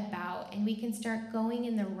about, and we can start going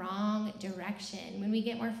in the wrong direction when we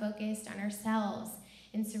get more focused on ourselves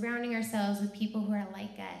and surrounding ourselves with people who are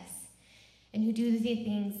like us and who do the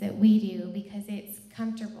things that we do because it's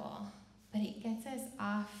comfortable, but it gets us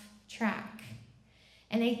off track.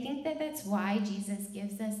 And I think that that's why Jesus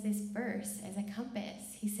gives us this verse as a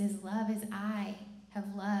compass. He says, love as I have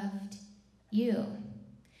loved you.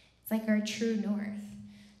 It's like our true north.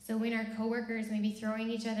 So when our coworkers may be throwing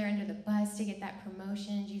each other under the bus to get that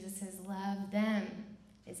promotion, Jesus says, love them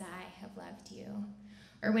as I have loved you.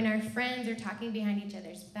 Or when our friends are talking behind each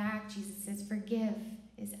other's back, Jesus says, forgive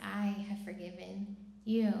as I have forgiven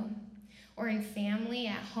you. Or in family,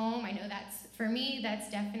 at home, I know for me, that's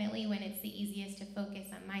definitely when it's the easiest to focus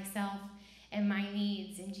on myself and my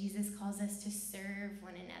needs. And Jesus calls us to serve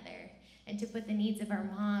one another and to put the needs of our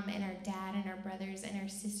mom and our dad and our brothers and our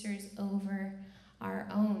sisters over our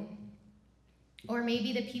own. Or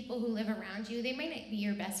maybe the people who live around you, they might not be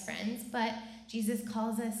your best friends, but Jesus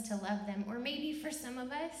calls us to love them. Or maybe for some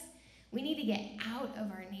of us, we need to get out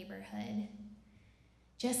of our neighborhood,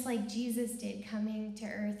 just like Jesus did, coming to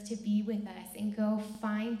earth to be with us and go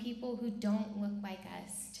find people who don't look like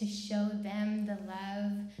us, to show them the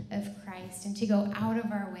love of Christ, and to go out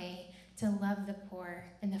of our way to love the poor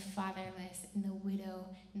and the fatherless and the widow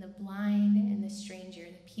and the blind and the stranger,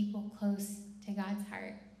 the people close to God's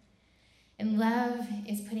heart. And love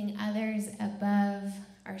is putting others above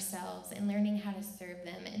ourselves and learning how to serve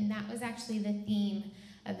them. And that was actually the theme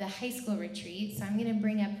of the high school retreat. So I'm going to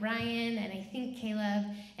bring up Ryan and I think Caleb,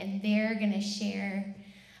 and they're going to share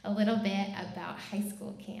a little bit about high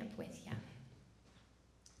school camp with you.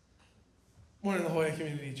 Morning, La Jolla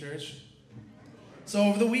Community Church. So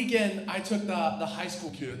over the weekend, I took the high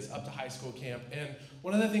school kids up to high school camp, and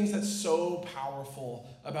one of the things that's so powerful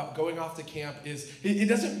about going off to camp is it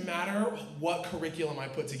doesn't matter what curriculum I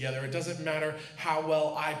put together. It doesn't matter how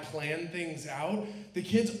well I plan things out. The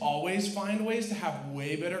kids always find ways to have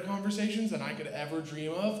way better conversations than I could ever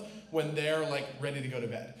dream of when they're like ready to go to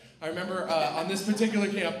bed. I remember on this particular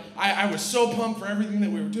camp, I was so pumped for everything that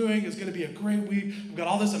we were doing. It's going to be a great week. We've got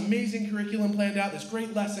all this amazing curriculum planned out, this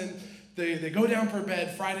great lesson. They go down for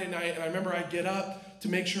bed Friday night, and I remember I get up to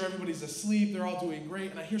make sure everybody's asleep. They're all doing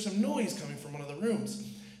great, and I hear some noise coming from one of the rooms.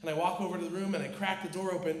 And I walk over to the room, and I crack the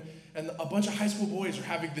door open, and a bunch of high school boys are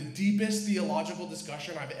having the deepest theological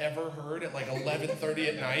discussion I've ever heard at like 11:30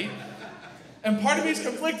 at night. And part of me is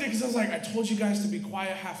conflicted because I was like, I told you guys to be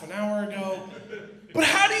quiet half an hour ago. But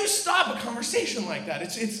how do you stop a conversation like that?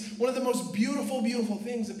 It's one of the most beautiful, beautiful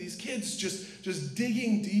things of these kids just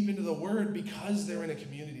digging deep into the Word because they're in a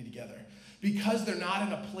community together. Because they're not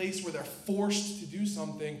in a place where they're forced to do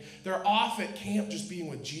something. They're off at camp just being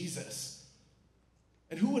with Jesus.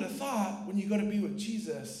 And who would have thought when you go to be with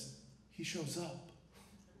Jesus, he shows up?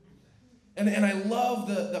 And I love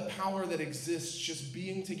the power that exists just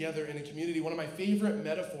being together in a community. One of my favorite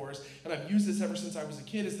metaphors, and I've used this ever since I was a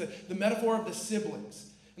kid, is the metaphor of the siblings.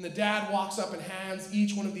 And the dad walks up and hands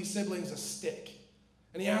each one of these siblings a stick.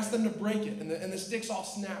 And he asks them to break it, and the sticks all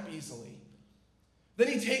snap easily. Then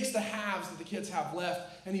he takes the halves that the kids have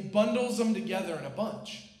left, and he bundles them together in a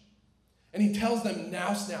bunch. And he tells them,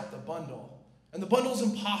 now snap the bundle. And the bundle's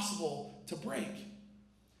impossible to break.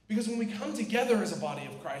 Because when we come together as a body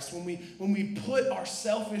of Christ, when we put our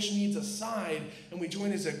selfish needs aside and we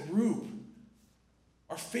join as a group,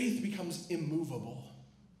 our faith becomes immovable.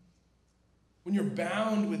 When you're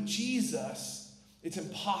bound with Jesus, it's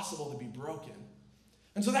impossible to be broken.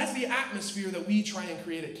 And so that's the atmosphere that we try and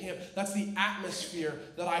create at camp. That's the atmosphere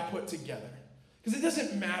that I put together. Because it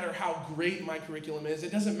doesn't matter how great my curriculum is.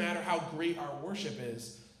 It doesn't matter how great our worship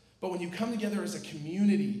is. But when you come together as a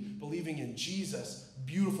community believing in Jesus,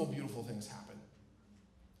 beautiful, beautiful things happen.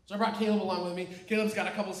 So I brought Caleb along with me. Caleb's got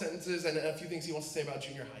a couple sentences and a few things he wants to say about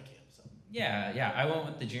junior high camp. So. Yeah. I went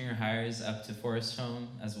with the junior hires up to Forest Home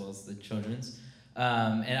as well as the children's.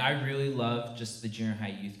 And I really love just the junior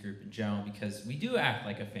high youth group in general because we do act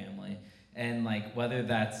like a family. And like whether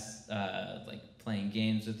that's like playing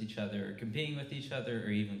games with each other or competing with each other or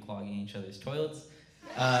even clogging each other's toilets,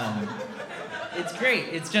 it's great.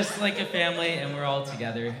 It's just like a family and we're all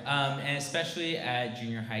together. And especially at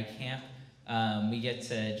junior high camp, we get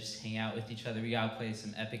to just hang out with each other. We got to play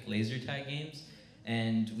some epic laser tag games.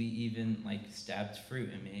 And we even like stabbed fruit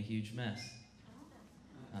and made a huge mess.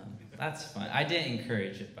 That's fun. I didn't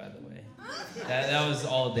encourage it, by the way. That was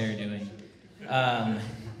all they're doing.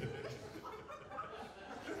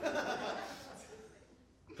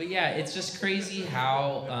 But yeah, it's just crazy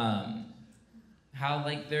how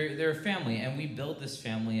like they're a family, and we build this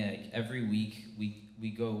family like every week. We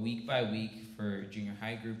go week by week for junior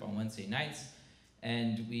high group on Wednesday nights,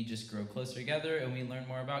 and we just grow closer together and we learn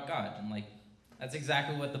more about God. And like that's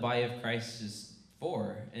exactly what the body of Christ is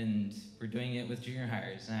for, and we're doing it with junior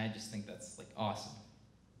hires, and I just think that's like awesome.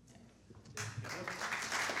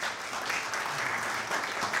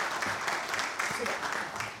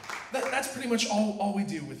 That's pretty much all we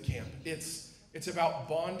do with camp. It's about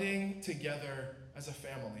bonding together as a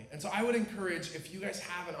family. And so I would encourage, if you guys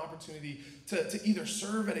have an opportunity to either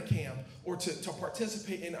serve at a camp or to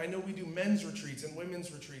participate in, I know we do men's retreats and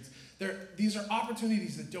women's retreats. These are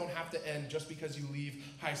opportunities that don't have to end just because you leave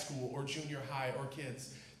high school or junior high or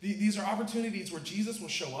kids. These are opportunities where Jesus will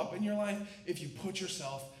show up in your life if you put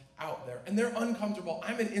yourself out there. And they're uncomfortable.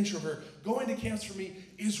 I'm an introvert. Going to camps for me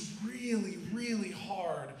is really, really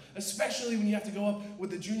hard, especially when you have to go up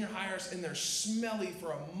with the junior hires and they're smelly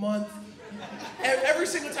for a month. Every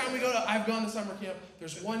single time I've gone to summer camp,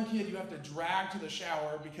 there's one kid you have to drag to the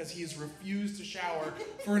shower because he has refused to shower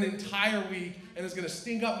for an entire week and is going to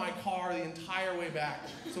stink up my car the entire way back.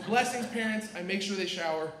 So blessings, parents. I make sure they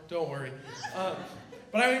shower. Don't worry.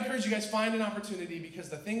 But I would encourage you guys, find an opportunity, because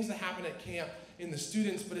the things that happen at camp in the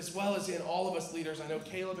students, but as well as in all of us leaders, I know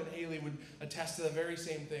Caleb and Haley would attest to the very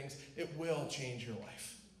same things. It will change your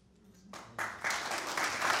life.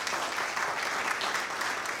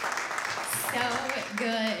 So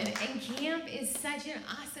good. And camp is such an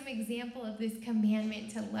awesome example of this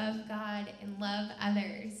commandment to love God and love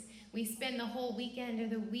others. We spend the whole weekend or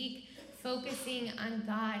the week focusing on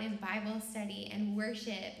God and Bible study and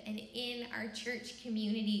worship, and in our church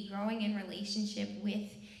community, growing in relationship with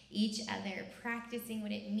each other, practicing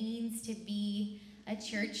what it means to be a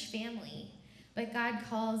church family. But God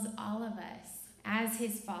calls all of us, as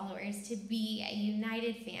his followers to be a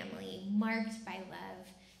united family marked by love,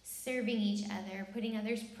 serving each other, putting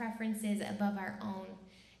others' preferences above our own.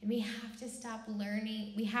 And we have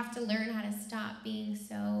to learn how to stop being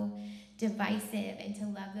so divisive and to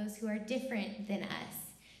love those who are different than us.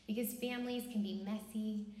 Because families can be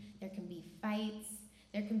messy, there can be fights,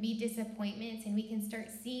 there can be disappointments, and we can start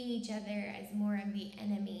seeing each other as more of the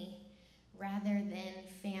enemy rather than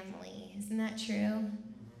family. Isn't that true?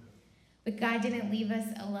 But God didn't leave us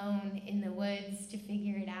alone in the woods to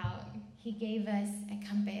figure it out. He gave us a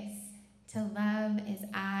compass to love as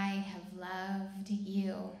I have loved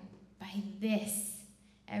you. By this,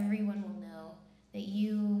 everyone will know that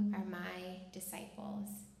you are my disciples.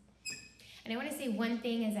 And I want to say one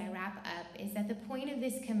thing as I wrap up is that the point of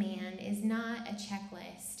this command is not a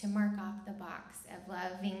checklist to mark off the box of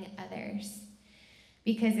loving others.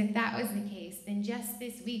 Because if that was the case, then just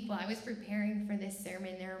this week while I was preparing for this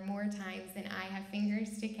sermon, there are more times than I have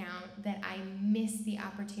fingers to count that I missed the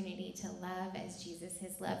opportunity to love as Jesus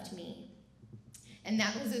has loved me. And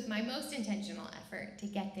that was with my most intentional effort to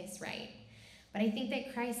get this right. But I think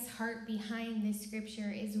that Christ's heart behind this scripture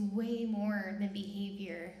is way more than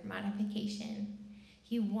behavior modification.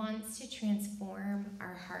 He wants to transform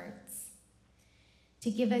our hearts, to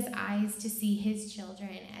give us eyes to see his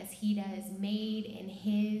children as he does, made in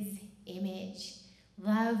his image,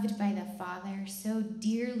 loved by the Father, so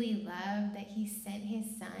dearly loved that he sent his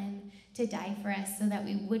Son to die for us so that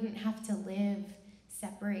we wouldn't have to live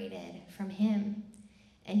separated from him.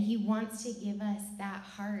 And he wants to give us that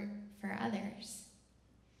heart for others.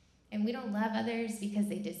 And we don't love others because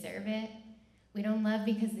they deserve it. We don't love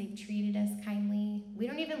because they've treated us kindly. We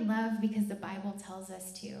don't even love because the Bible tells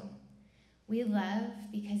us to. We love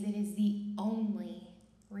because it is the only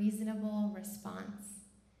reasonable response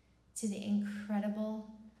to the incredible,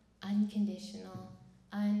 unconditional,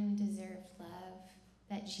 undeserved love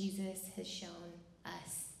that Jesus has shown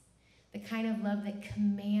us. The kind of love that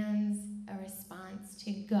commands a response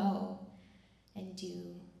to go and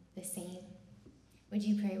do the same. Would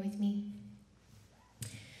you pray with me?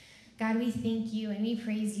 God, we thank you and we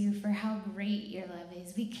praise you for how great your love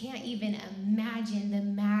is. We can't even imagine the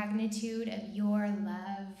magnitude of your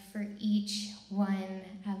love for each one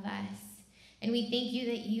of us. And we thank you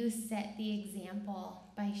that you set the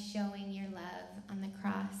example by showing your love on the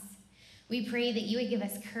cross. We pray that you would give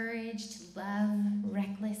us courage to love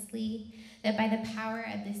recklessly, that by the power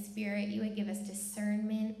of the Spirit, you would give us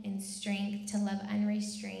discernment and strength to love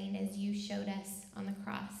unrestrained as you showed us on the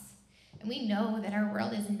cross. And we know that our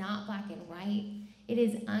world is not black and white. It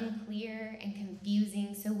is unclear and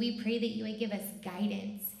confusing. So we pray that you would give us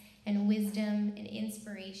guidance and wisdom and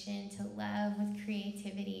inspiration to love with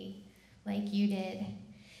creativity like you did.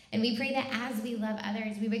 And we pray that as we love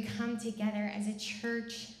others, we would come together as a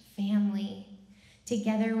church family,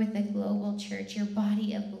 together with the global church, your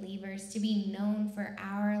body of believers, to be known for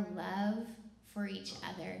our love for each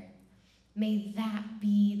other. May that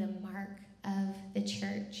be the mark of the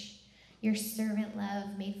church. Your servant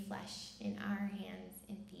love made flesh in our hands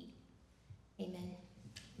and feet. Amen.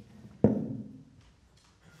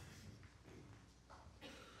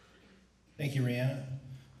 Thank you, Ryana.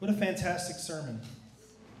 What a fantastic sermon.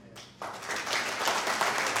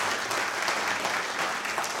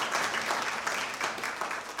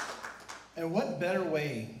 And what better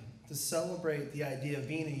way to celebrate the idea of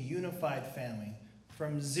being a unified family,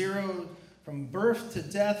 from birth to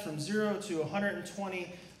death, from 0 to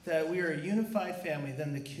 120, that we are a unified family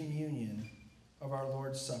than the communion of our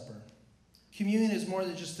Lord's Supper. Communion is more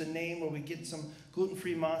than just a name where we get some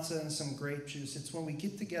gluten-free matzah and some grape juice. It's when we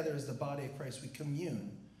get together as the body of Christ, we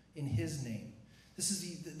commune in his name. This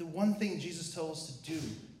is the one thing Jesus told us to do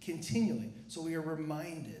continually, so we are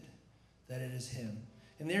reminded that it is him.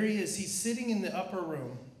 And there he is. He's sitting in the upper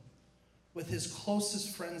room with his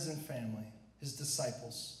closest friends and family, his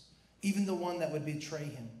disciples, even the one that would betray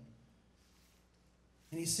him.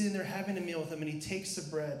 And he's sitting there having a meal with them, and he takes the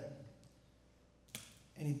bread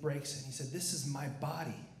and he breaks it. And he said, "This is my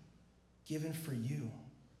body given for you."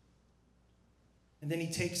 And then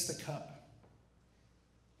he takes the cup.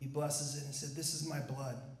 He blesses it and said, "This is my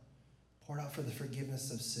blood poured out for the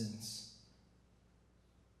forgiveness of sins."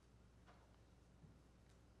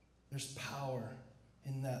 There's power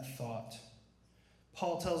in that thought.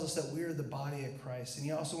 Paul tells us that we are the body of Christ. And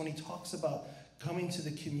he also, when he talks about coming to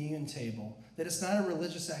the communion table, that it's not a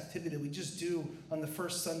religious activity that we just do on the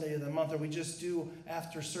first Sunday of the month, or we just do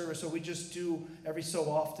after service, or we just do every so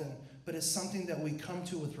often, but it's something that we come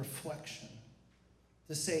to with reflection.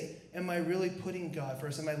 To say, am I really putting God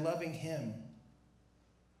first? Am I loving him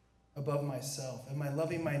above myself? Am I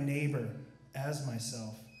loving my neighbor as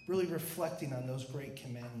myself? really reflecting on those great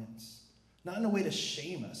commandments. Not in a way to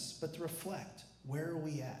shame us, but to reflect. Where are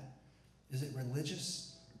we at? Is it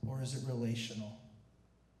religious or is it relational?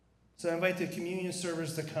 So I invite the communion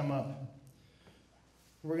servers to come up.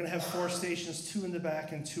 We're going to have 4 stations, 2 in the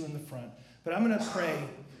back and 2 in the front. But I'm going to pray,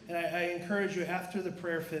 and I encourage you after the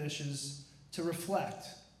prayer finishes to reflect.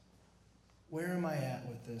 Where am I at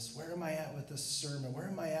with this? Where am I at with this sermon? Where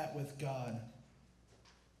am I at with God?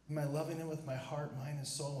 Am I loving him with my heart, mind, and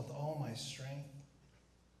soul, with all my strength?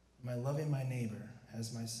 Am I loving my neighbor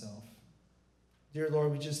as myself? Dear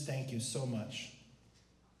Lord, we just thank you so much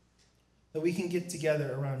that we can get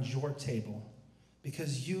together around your table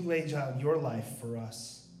because you laid down your life for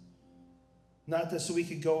us. Not that so we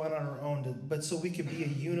could go on our own, but so we could be a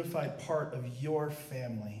unified part of your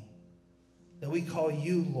family. That we call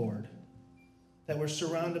you Lord. That we're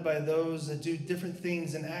surrounded by those that do different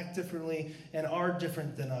things and act differently and are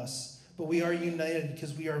different than us. But we are united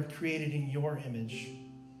because we are created in your image.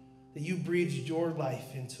 That you breathed your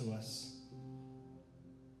life into us.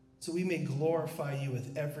 So we may glorify you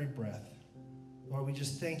with every breath. Lord, we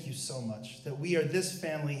just thank you so much that we are this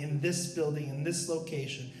family in this building, in this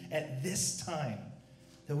location, at this time,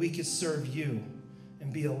 that we could serve you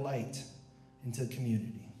and be a light into the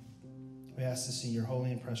community. We ask this in your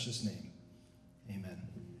holy and precious name. Amen.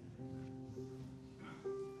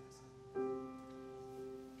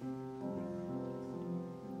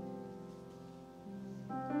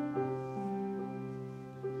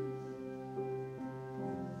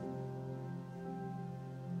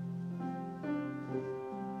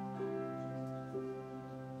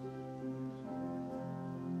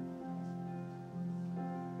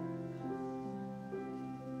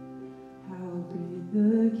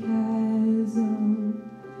 The chasm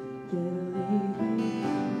that lay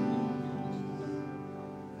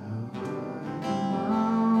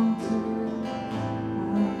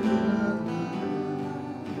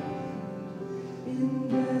in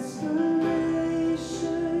desperation,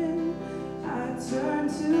 I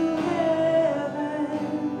turned to heaven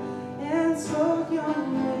and spoke your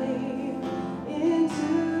name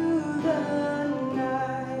into the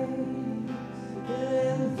night,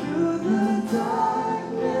 and through the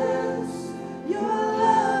darkness, your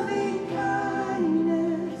loving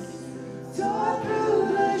kindness tore through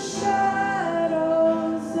the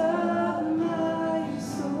shadows of my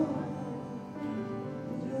soul.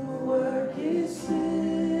 Your work is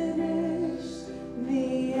finished,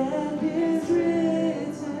 the end is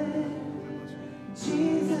written.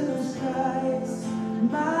 Jesus Christ,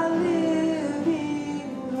 my living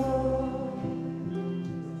hope.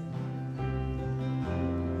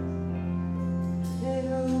 And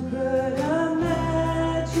who could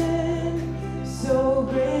imagine so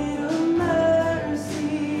great a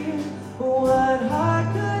mercy? What heart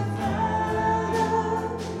could fathom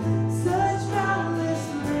such boundless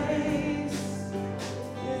grace?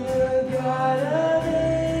 The God of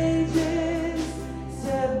ages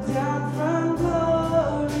stepped down from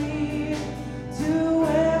glory to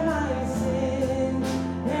wear my sin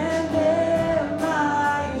and bear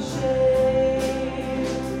my shame.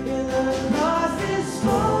 In the cross is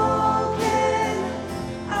spoken,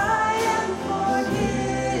 I am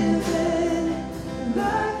forgiven.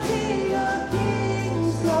 The King of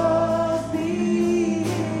Kings calls me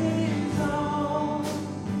his own.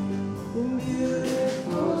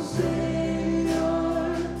 Beautiful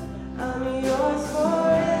Savior, I'm yours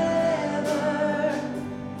forever.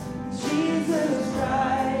 Jesus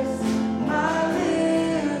Christ, my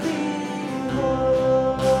living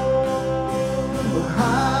hope.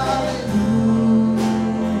 Hallelujah,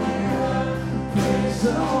 praise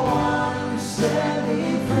the one who set me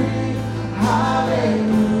free. Hallelujah,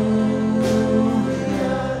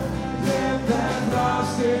 death that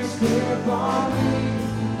lost its grip on me.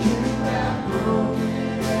 You have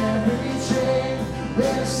broken every chain.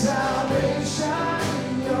 There's salvation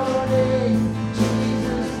in your name,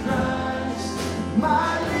 Jesus Christ,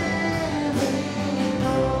 my living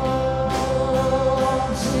hope.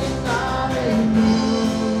 Sing hallelujah,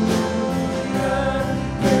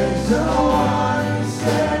 praise the one who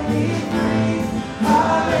set me free.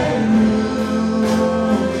 Hallelujah,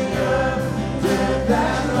 death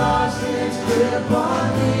that lost its grip on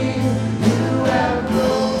me. You have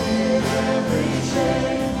broken every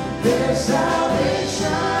chain. There's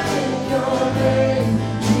salvation in your name,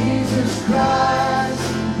 Jesus Christ,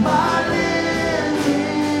 my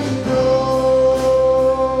living hope.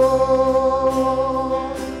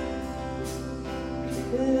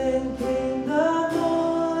 Then came the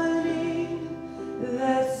morning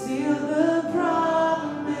that sealed the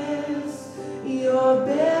promise. Your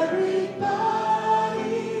buried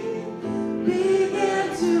body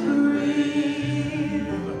began to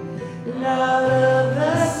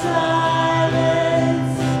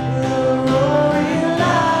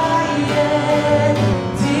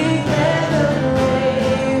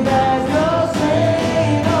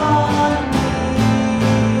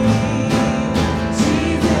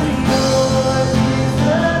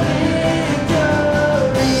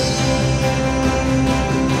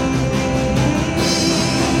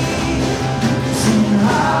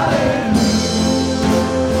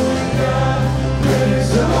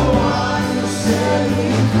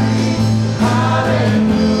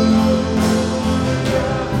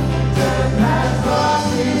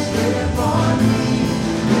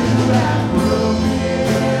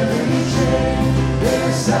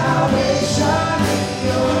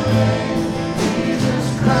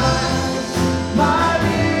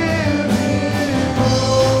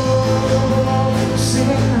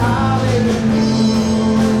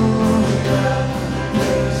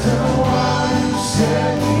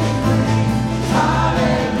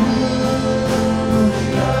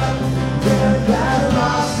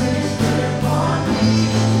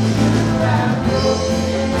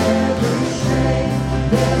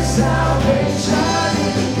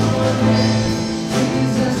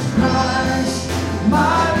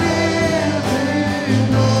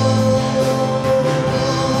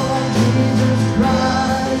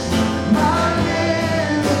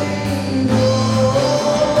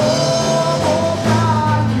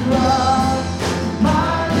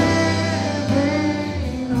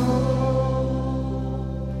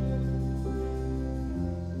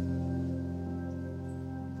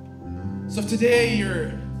So if today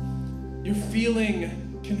you're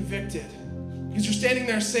feeling convicted, because you're standing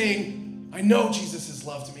there saying, I know Jesus has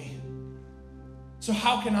loved me, so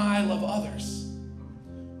how can I love others?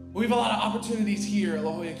 Well, we have a lot of opportunities here at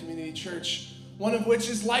Jolla Community Church, one of which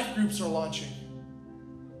is life groups are launching.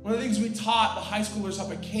 One of the things we taught the high schoolers up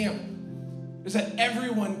at camp is that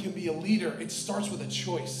everyone can be a leader. It starts with a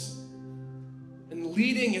choice. And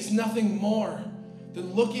leading is nothing more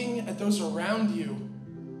than looking at those around you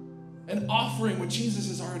and offering what Jesus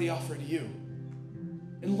has already offered you.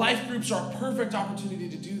 And life groups are a perfect opportunity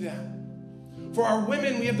to do that. For our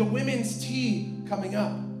women, we have the women's tea coming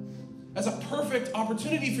up as a perfect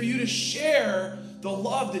opportunity for you to share the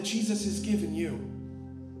love that Jesus has given you.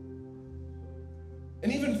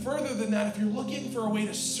 And even further than that, if you're looking for a way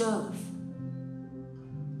to serve,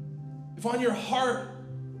 if on your heart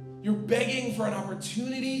you're begging for an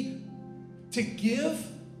opportunity to give,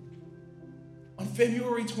 on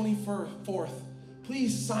February 24th,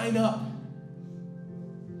 please sign up.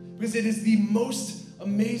 Because it is the most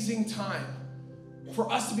amazing time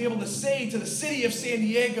for us to be able to say to the city of San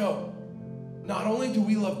Diego, not only do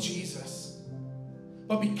we love Jesus,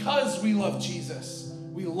 but because we love Jesus,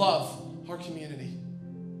 we love our community.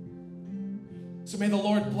 So may the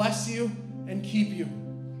Lord bless you and keep you.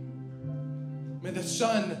 May the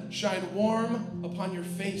sun shine warm upon your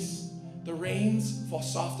face, the rains fall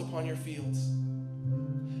soft upon your fields.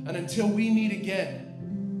 And until we meet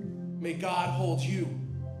again, may God hold you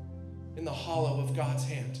in the hollow of God's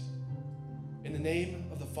hand. In the name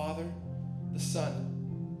of the Father, the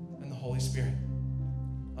Son, and the Holy Spirit.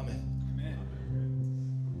 Amen.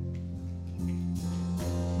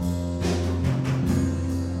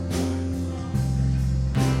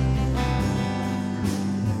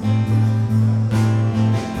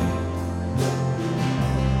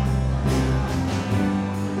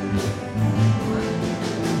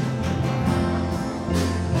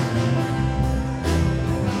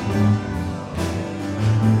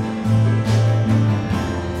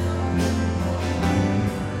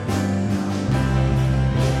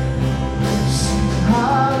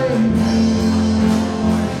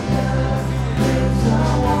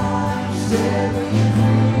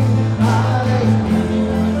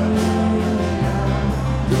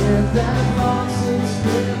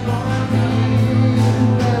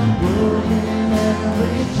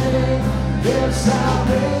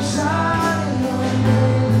 Salvation.